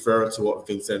just refer to what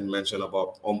Vincent mentioned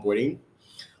about onboarding.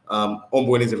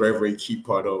 Onboarding is a very, very key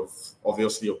part of,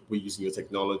 obviously, we're using your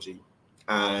technology.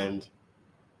 And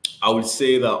I would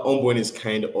say that onboarding is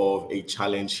kind of a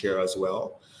challenge here as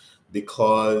well,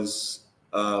 because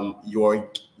you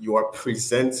are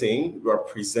presenting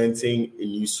a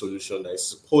new solution that is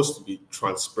supposed to be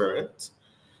transparent,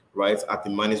 right, at the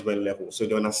management level. So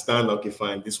they understand, okay,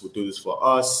 fine, this will do this for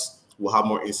us. We'll have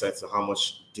more insights on how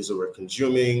much diesel we're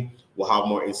consuming. We'll have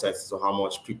more insights on how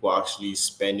much people are actually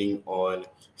spending on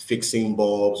fixing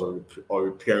bulbs or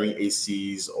repairing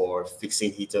ACs or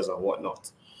fixing heaters and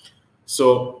whatnot.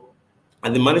 So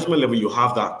at the management level, you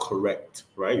have that correct,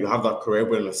 right? You have that correct,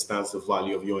 where understands the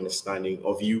value of your understanding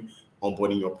of you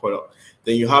onboarding your product.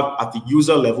 Then you have at the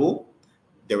user level,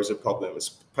 there is a problem. It's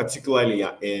particularly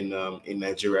in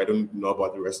Nigeria. I don't know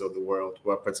about the rest of the world,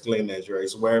 but particularly in Nigeria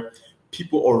is where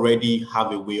people already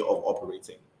have a way of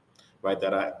operating, right?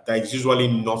 That is usually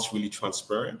not really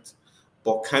transparent,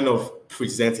 but kind of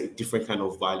present a different kind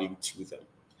of value to them,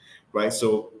 right?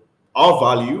 So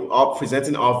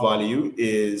presenting our value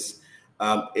is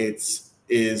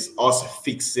is us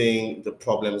fixing the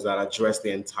problems that address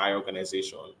the entire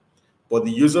organization. But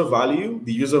the user value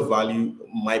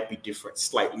might be different,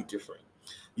 slightly different.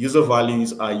 User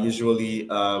values are usually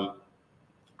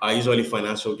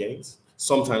financial gains,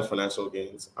 sometimes financial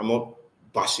gains. I'm not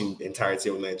bashing the entirety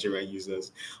of Nigerian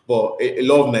users, but a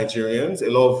lot of Nigerians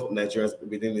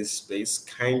within this space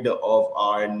kind of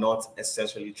are not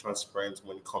essentially transparent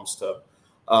when it comes to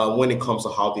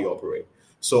how they operate.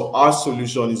 So our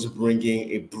solution is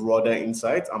bringing a broader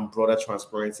insight and broader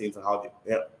transparency into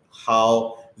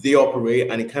how they operate,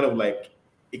 and it kind of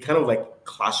like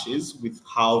clashes with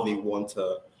how they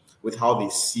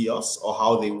see us or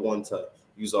how they want to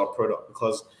use our product.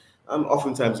 Because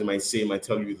oftentimes they might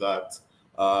tell you that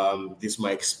this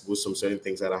might expose some certain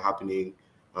things that are happening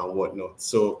and whatnot.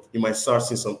 So you might start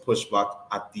seeing some pushback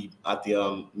at the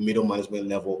middle management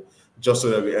level, just so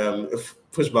that we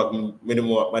pushback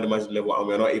middle management level, and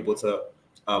we're not able to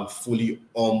fully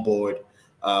onboard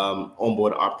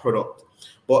our product.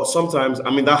 But sometimes,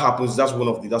 that happens. That's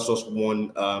just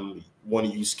one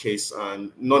use case,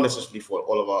 and not necessarily for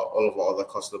all of our other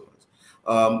customers.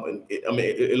 A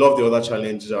lot of the other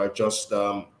challenges are just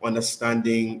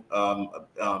understanding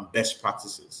best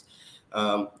practices.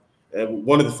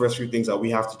 One of the first few things that we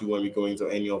have to do when we go into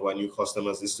any of our new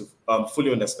customers is to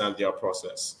fully understand their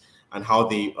process and how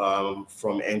they,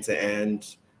 from end to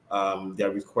end,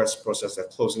 their request process, their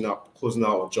closing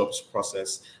out jobs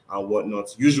process and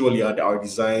whatnot. Usually our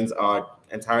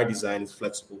entire design is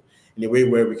flexible in a way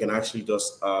where we can actually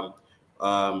just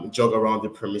jog around the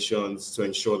permissions to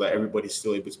ensure that everybody's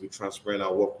still able to be transparent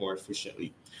and work more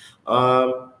efficiently.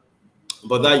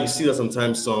 but that you see that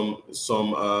sometimes some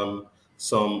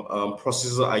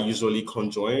processes are usually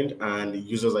conjoined and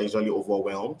users are usually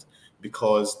overwhelmed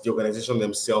because the organization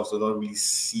themselves do not really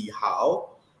see how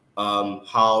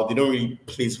they don't really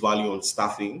place value on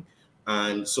staffing.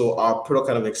 And so our product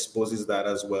kind of exposes that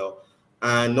as well.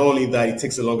 And not only that, it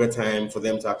takes a longer time for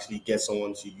them to actually get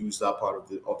someone to use that part of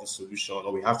the solution,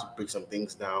 or we have to break some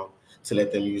things down to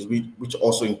let them use, which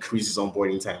also increases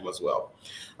onboarding time as well.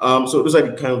 So those are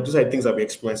the things that we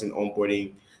experience in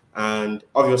onboarding. And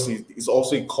obviously, it's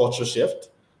also a culture shift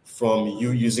from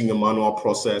you using a manual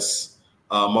processing,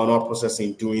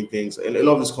 doing things. And a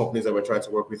lot of these companies that we're trying to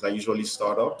work with are usually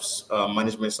startups,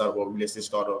 management startups or real estate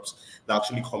startups that are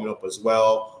actually coming up as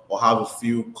well, or have a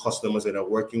few customers that they're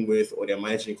working with, or they're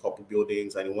managing a couple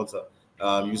buildings and they want to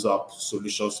use our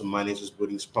solutions to manage those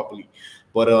buildings properly.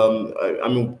 But I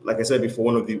mean, like I said before,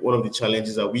 one of the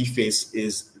challenges that we face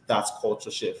is that culture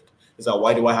shift. Is that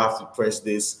why do I have to press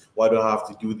this? Why do I have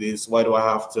to do this? Why do I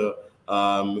have to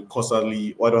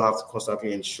constantly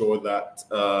ensure that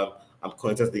I'm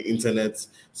connected to the internet?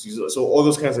 So all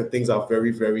those kinds of things are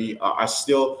are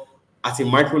still at a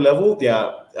micro level.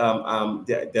 They're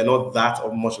not that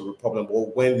much of a problem,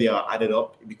 but when they are added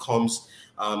up, it becomes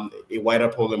a wider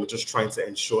problem. We're just trying to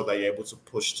ensure that you're able to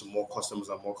push to more customers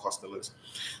and more customers.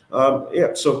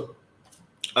 So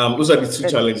those are the two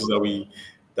challenges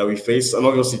that we face, and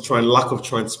obviously lack of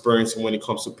transparency when it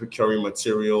comes to procuring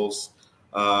materials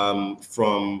from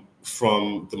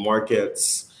the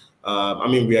markets. I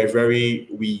mean, we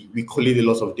collate a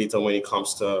lot of data when it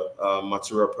comes to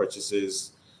material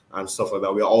purchases and stuff like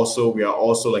that. We are also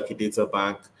like a data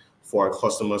bank for our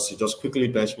customers to just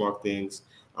quickly benchmark things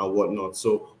and whatnot.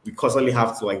 So we constantly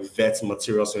have to like vet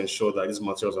materials to ensure that these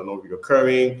materials are not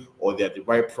reoccurring or they're at the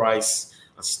right price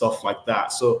and stuff like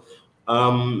that. So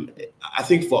I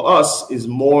think for us is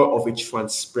more of a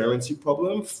transparency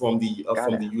problem from the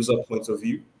user point of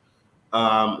view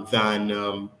than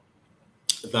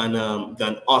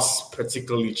us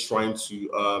particularly trying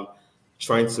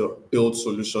to build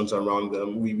solutions around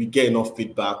them. We get enough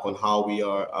feedback on how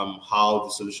how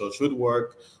the solution should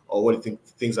work, or what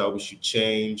things that we should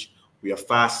change. We are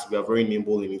fast. We are very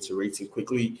nimble in iterating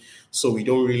quickly, so we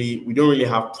don't really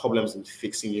have problems in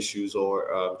fixing issues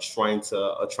or trying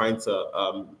to redesign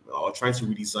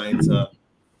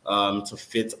to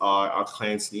fit our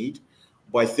clients' need.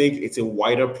 But I think it's a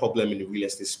wider problem in the real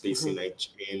estate space in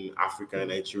Africa and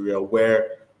Nigeria,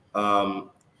 where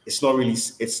it's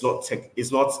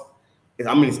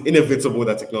inevitable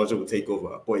that technology will take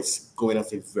over, but it's going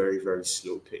at a very, very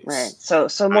slow pace. Right. So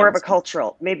more of a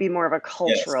cultural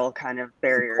kind of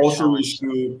barrier. Cultural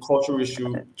issue,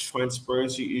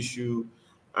 transparency issue,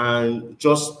 and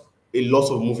just a lot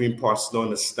of moving parts, not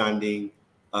understanding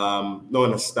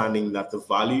that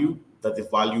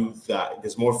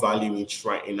there's more value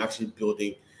in actually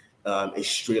building a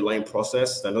straight line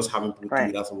process than just having people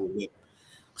do that over win.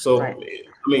 So I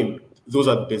mean, those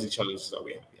are the basic challenges that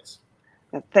we have. Yes.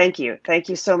 Thank you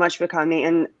so much,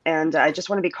 Bukunmi. And I just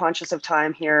want to be conscious of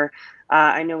time here.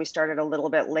 I know we started a little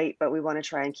bit late, but we want to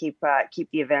try and keep the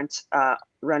event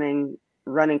running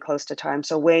close to time.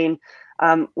 So Wayne,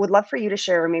 would love for you to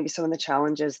share maybe some of the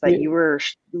challenges that you were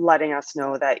letting us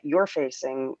know that you're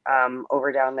facing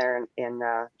over down there in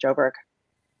Joburg.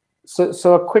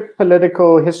 So a quick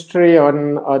political history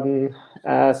on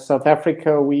South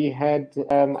Africa. We had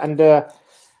under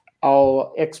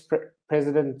our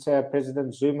ex-president,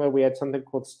 President Zuma, we had something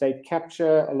called state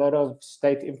capture. A lot of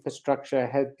state infrastructure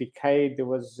had decayed. There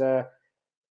was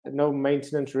no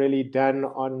maintenance really done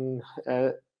on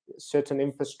certain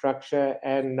infrastructure,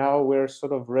 and now we're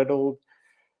sort of riddled.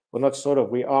 Well, not sort of.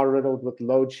 We are riddled with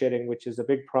load shedding, which is a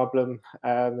big problem.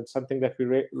 It's something that we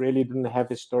really didn't have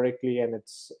historically, and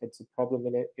it's a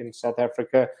problem in South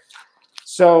Africa.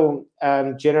 So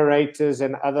generators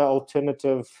and other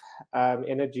alternative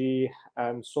energy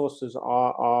sources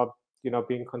are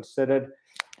being considered.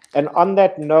 And on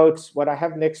that note, what I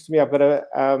have next to me, I've got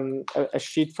a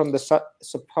sheet from the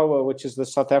SAPOA, which is the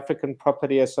South African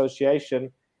Property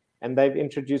Association, and they've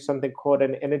introduced something called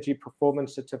an energy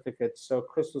performance certificate. So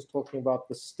Chris was talking about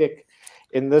the stick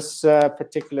in this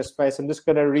particular space. I'm just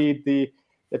going to read the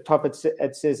top. It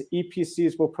says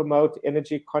EPCs will promote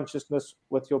energy consciousness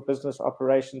with your business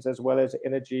operations, as well as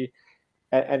energy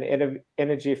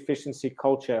efficiency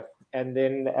culture. And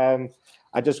then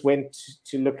I just went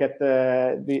to look at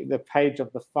the page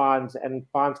of the fines, and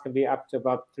fines can be up to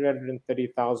about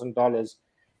 $330,000.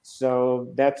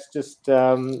 So that's just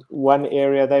one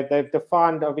area they've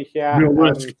defined over here.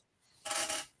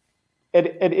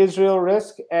 It is real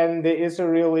risk, and there is a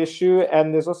real issue.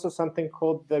 And there's also something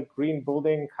called the Green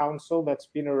Building Council that's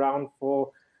been around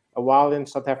for a while in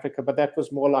South Africa, but that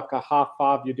was more like a high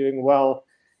five. You're doing well.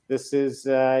 This is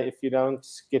if you don't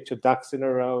get your ducks in a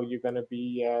row, you're going to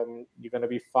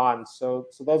be fine. So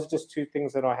those are just two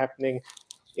things that are happening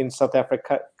in South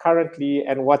Africa currently.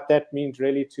 And what that means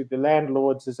really to the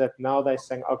landlords is that now they're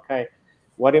saying, okay,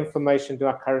 what information do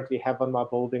I currently have on my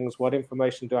buildings? What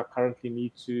information do I currently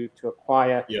need to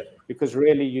acquire? Yeah. Because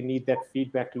really you need that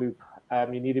feedback loop.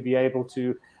 You need to be able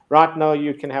to, right now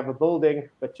you can have a building,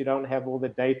 but you don't have all the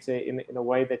data in a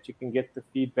way that you can get the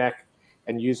feedback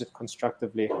and use it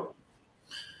constructively.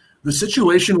 The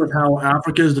situation with how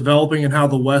Africa is developing and how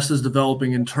the West is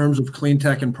developing in terms of clean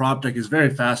tech and PropTech is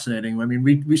very fascinating. I mean,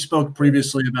 we spoke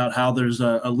previously about how there's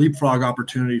a leapfrog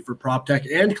opportunity for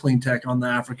PropTech and clean tech on the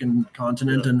African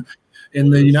continent. And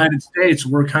in the United States,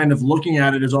 we're kind of looking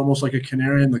at it as almost like a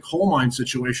canary in the coal mine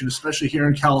situation, especially here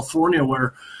in California,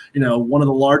 where, one of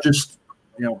the largest,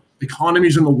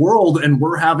 economies in the world, and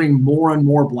we're having more and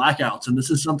more blackouts. And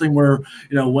this is something where,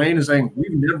 Wayne is saying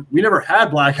we never had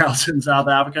blackouts in South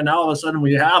Africa. Now all of a sudden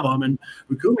we have them. And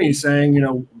Bukunmi is saying,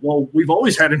 well, we've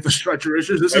always had infrastructure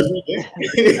issues. This every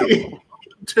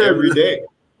is every day.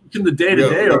 In the day to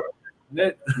day.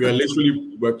 We are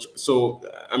literally, so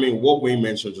I mean, what Wayne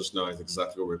mentioned just now is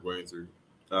exactly what we're going through.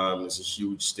 There's a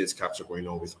huge state capture going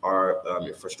on with our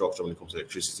infrastructure when it comes to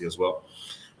electricity as well.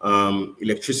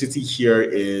 Electricity here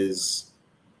is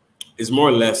more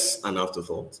or less an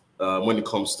afterthought. When it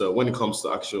comes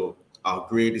to actual our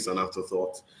grid is an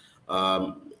afterthought.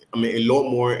 I mean, a lot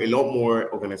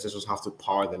more organizations have to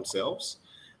power themselves,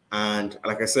 and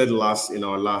like I said in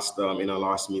our last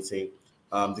meeting,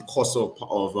 the cost of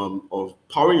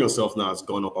powering yourself now has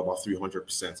gone up about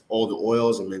 300%. All the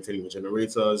oils and maintaining the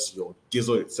generators, your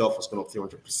diesel itself has gone up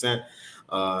 300%.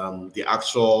 The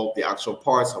actual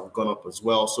parts have gone up as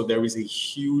well. So there is a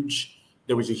huge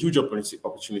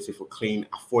opportunity for clean,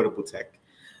 affordable tech,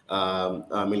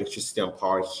 electricity and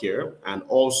power here. And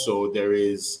also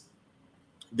you're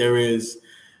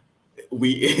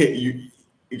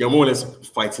more or less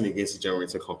fighting against the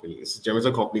generator companies.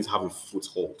 Generator companies have a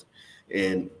foothold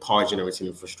in power generating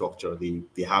infrastructure. They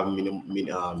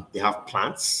have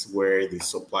plants where they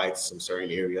supply to some certain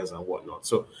areas and whatnot.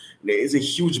 So there is a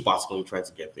huge battle in trying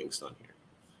to get things done here.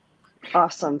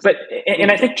 Awesome. But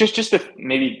I think just to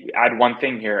maybe add one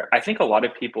thing here, I think a lot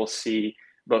of people see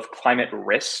both climate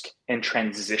risk and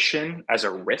transition as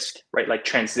a risk, right? Like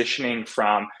transitioning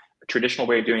from a traditional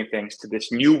way of doing things to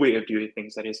this new way of doing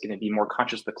things that is going to be more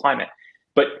conscious of the climate.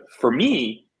 But for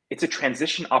me, it's a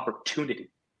transition opportunity.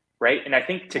 Right. And I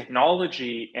think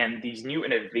technology and these new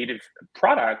innovative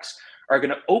products are going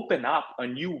to open up a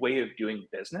new way of doing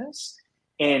business.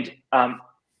 And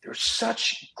there's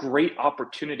such great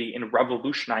opportunity in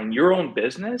revolutionizing your own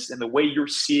business and the way you're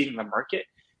seeing the market,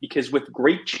 because with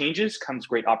great changes comes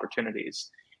great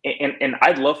opportunities. And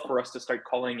I'd love for us to start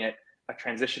calling it a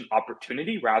transition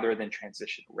opportunity rather than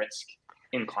transition risk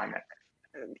in climate.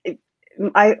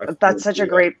 That's such a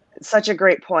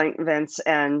great point, Vince.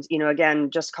 And, again,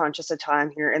 just conscious of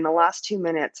time here. In the last 2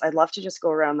 minutes, I'd love to just go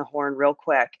around the horn real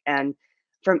quick. And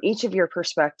from each of your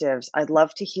perspectives, I'd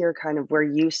love to hear kind of where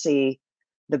you see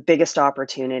the biggest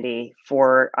opportunity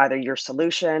for either your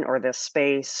solution or this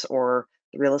space or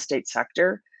the real estate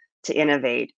sector to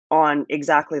innovate on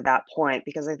exactly that point.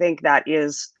 Because I think that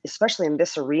is, especially in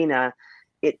this arena,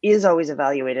 it is always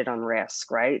evaluated on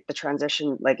risk, right? The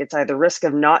transition, like it's either risk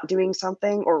of not doing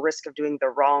something or risk of doing the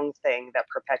wrong thing that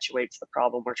perpetuates the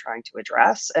problem we're trying to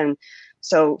address. And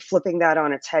so flipping that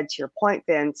on its head, to your point,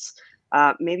 Vince,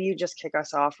 maybe you just kick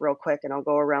us off real quick and I'll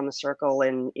go around the circle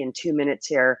in 2 minutes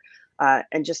here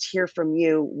and just hear from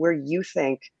you where you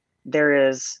think there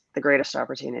is the greatest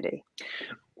opportunity.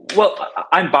 Well,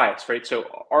 I'm biased, right?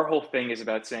 So our whole thing is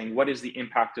about saying, what is the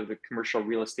impact of the commercial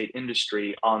real estate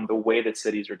industry on the way that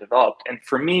cities are developed? And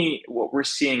for me, what we're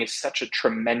seeing is such a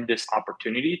tremendous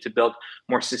opportunity to build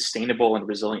more sustainable and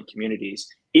resilient communities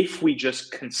if we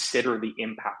just consider the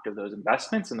impact of those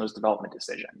investments and those development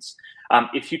decisions.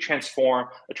 If you transform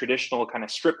a traditional kind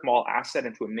of strip mall asset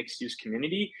into a mixed-use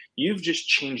community, you've just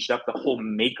changed up the whole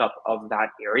makeup of that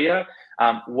area.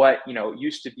 What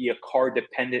used to be a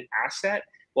car-dependent asset,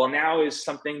 well, now is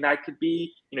something that could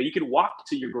be, you could walk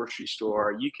to your grocery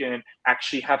store. You can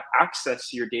actually have access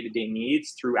to your day-to-day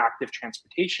needs through active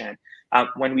transportation.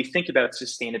 When we think about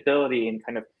sustainability and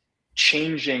kind of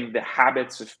changing the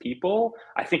habits of people,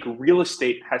 I think real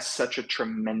estate has such a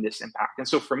tremendous impact. And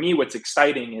so for me, what's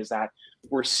exciting is that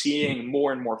we're seeing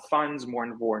more and more funds, more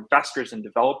and more investors and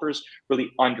developers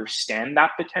really understand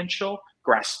that potential,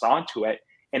 grasp onto it,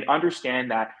 and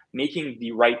understand that making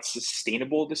the right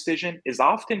sustainable decision is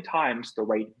oftentimes the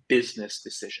right business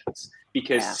decisions,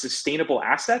 because sustainable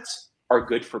assets are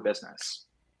good for business.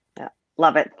 Yeah,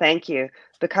 love it. Thank you.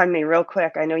 Bukunmi, real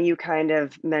quick, I know you kind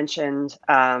of mentioned,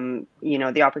 you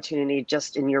know, the opportunity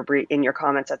just in your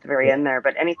comments at the very end there,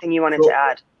 but anything you wanted to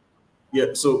add?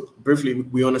 Yeah, so briefly,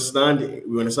 we understand at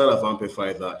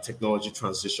vampfi that technology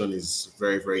transition is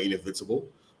very, very inevitable,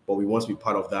 but we want to be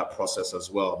part of that process as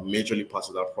well, majorly part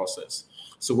of that process.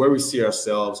 So where we see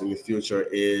ourselves in the future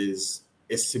is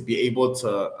to be able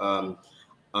to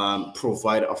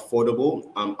provide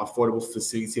affordable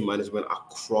facility management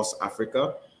across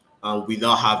Africa,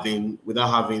 without having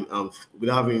to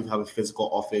have a physical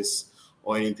office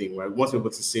or anything. Right? We want to be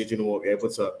able to say, you know what, we're able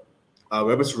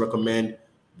to recommend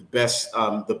the best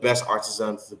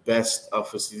artisans, the best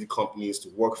facility companies to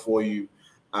work for you,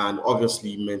 and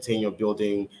obviously maintain your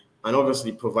building, and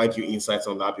obviously provide you insights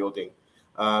on that building.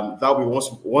 That we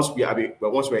once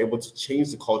we're able to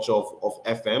change the culture of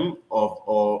FM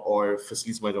or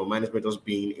facilities management just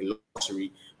being a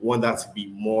luxury, we want that to be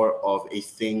more of a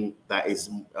thing that is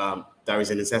a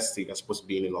necessity as opposed to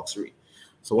being a luxury.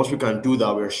 So once we can do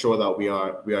that, we're sure that we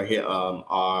are here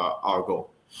our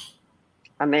goal.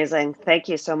 Amazing. Thank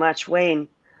you so much, Wayne.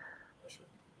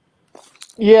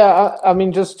 Yeah, I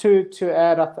mean, just to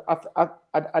add,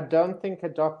 I don't think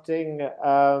adopting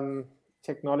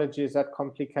technology is that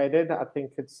complicated. I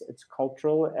think it's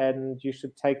cultural, and you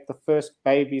should take the first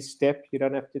baby step. You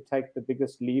don't have to take the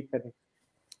biggest leap, and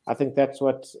I think that's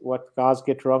what guys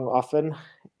get wrong often.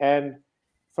 And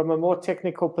from a more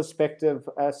technical perspective,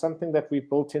 something that we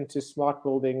built into smart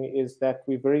building is that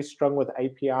we're very strong with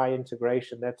API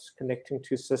integration. That's connecting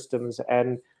to systems,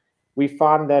 and we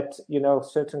find that, you know,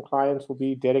 certain clients will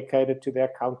be dedicated to their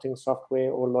accounting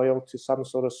software or loyal to some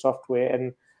sort of software.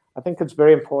 And I think it's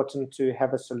very important to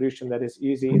have a solution that is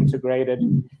easy integrated,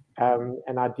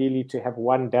 and ideally to have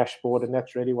one dashboard. And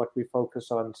that's really what we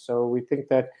focus on. So we think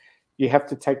that you have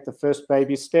to take the first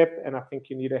baby step, and I think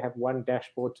you need to have one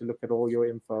dashboard to look at all your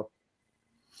info.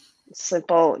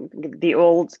 Simple, the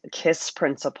old KISS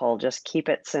principle, just keep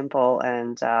it simple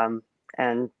and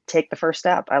take the first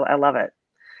step. I love it.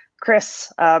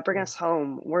 Chris, bring us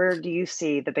home. Where do you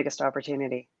see the biggest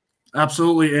opportunity?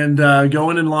 Absolutely. And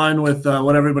going in line with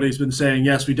what everybody's been saying,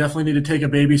 yes, we definitely need to take a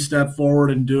baby step forward,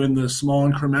 and doing the small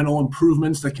incremental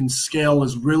improvements that can scale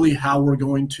is really how we're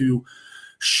going to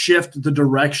shift the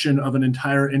direction of an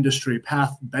entire industry,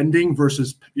 path bending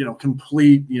versus, you know,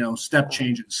 complete, you know, step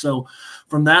changes. So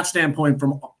from that standpoint,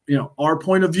 from, you know, our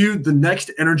point of view, the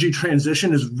next energy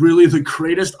transition is really the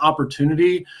greatest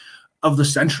opportunity of the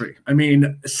century. I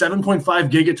mean, 7.5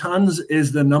 gigatons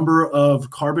is the number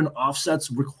of carbon offsets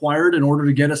required in order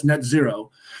to get us net zero.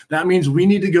 That means we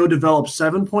need to go develop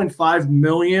 7.5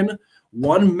 million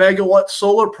 1 megawatt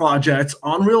solar projects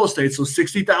on real estate. So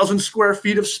 60,000 square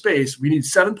feet of space. We need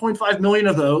 7.5 million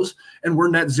of those, and we're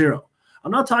net zero.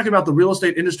 I'm not talking about the real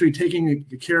estate industry taking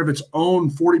care of its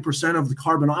own 40% of the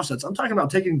carbon offsets. I'm talking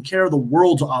about taking care of the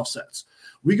world's offsets.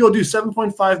 We go do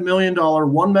 $7.5 million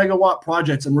 1 megawatt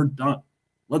projects, and we're done.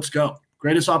 Let's go.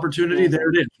 Greatest opportunity. There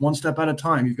it is. One step at a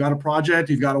time. You've got a project.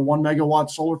 You've got a 1 megawatt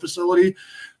solar facility.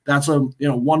 That's a 1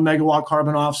 megawatt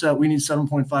carbon offset. We need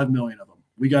 7.5 million of them.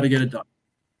 We got to get it done.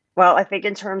 Well, I think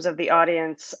in terms of the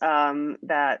audience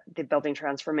that the building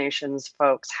transformations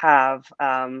folks have,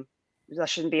 that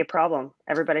shouldn't be a problem.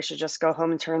 Everybody should just go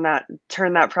home and turn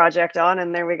that project on,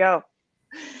 and there we go.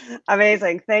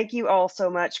 Amazing. Thank you all so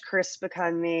much, Chris,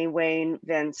 Bukunmi, Wayne,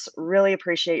 Vince. Really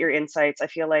appreciate your insights. I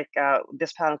feel like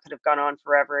this panel could have gone on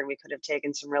forever, and we could have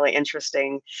taken some really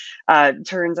interesting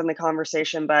turns in the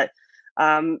conversation, but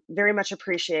very much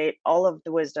appreciate all of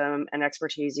the wisdom and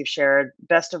expertise you've shared.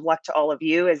 Best of luck to all of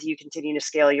you as you continue to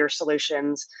scale your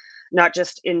solutions, not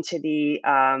just into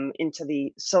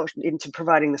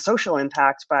providing the social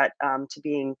impact, but to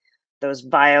being those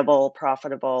viable,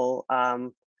 profitable,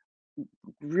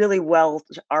 really well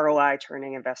ROI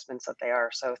turning investments that they are.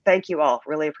 So thank you all.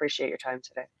 Really appreciate your time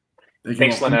today.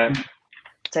 Thanks, Lynette.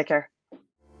 Take care.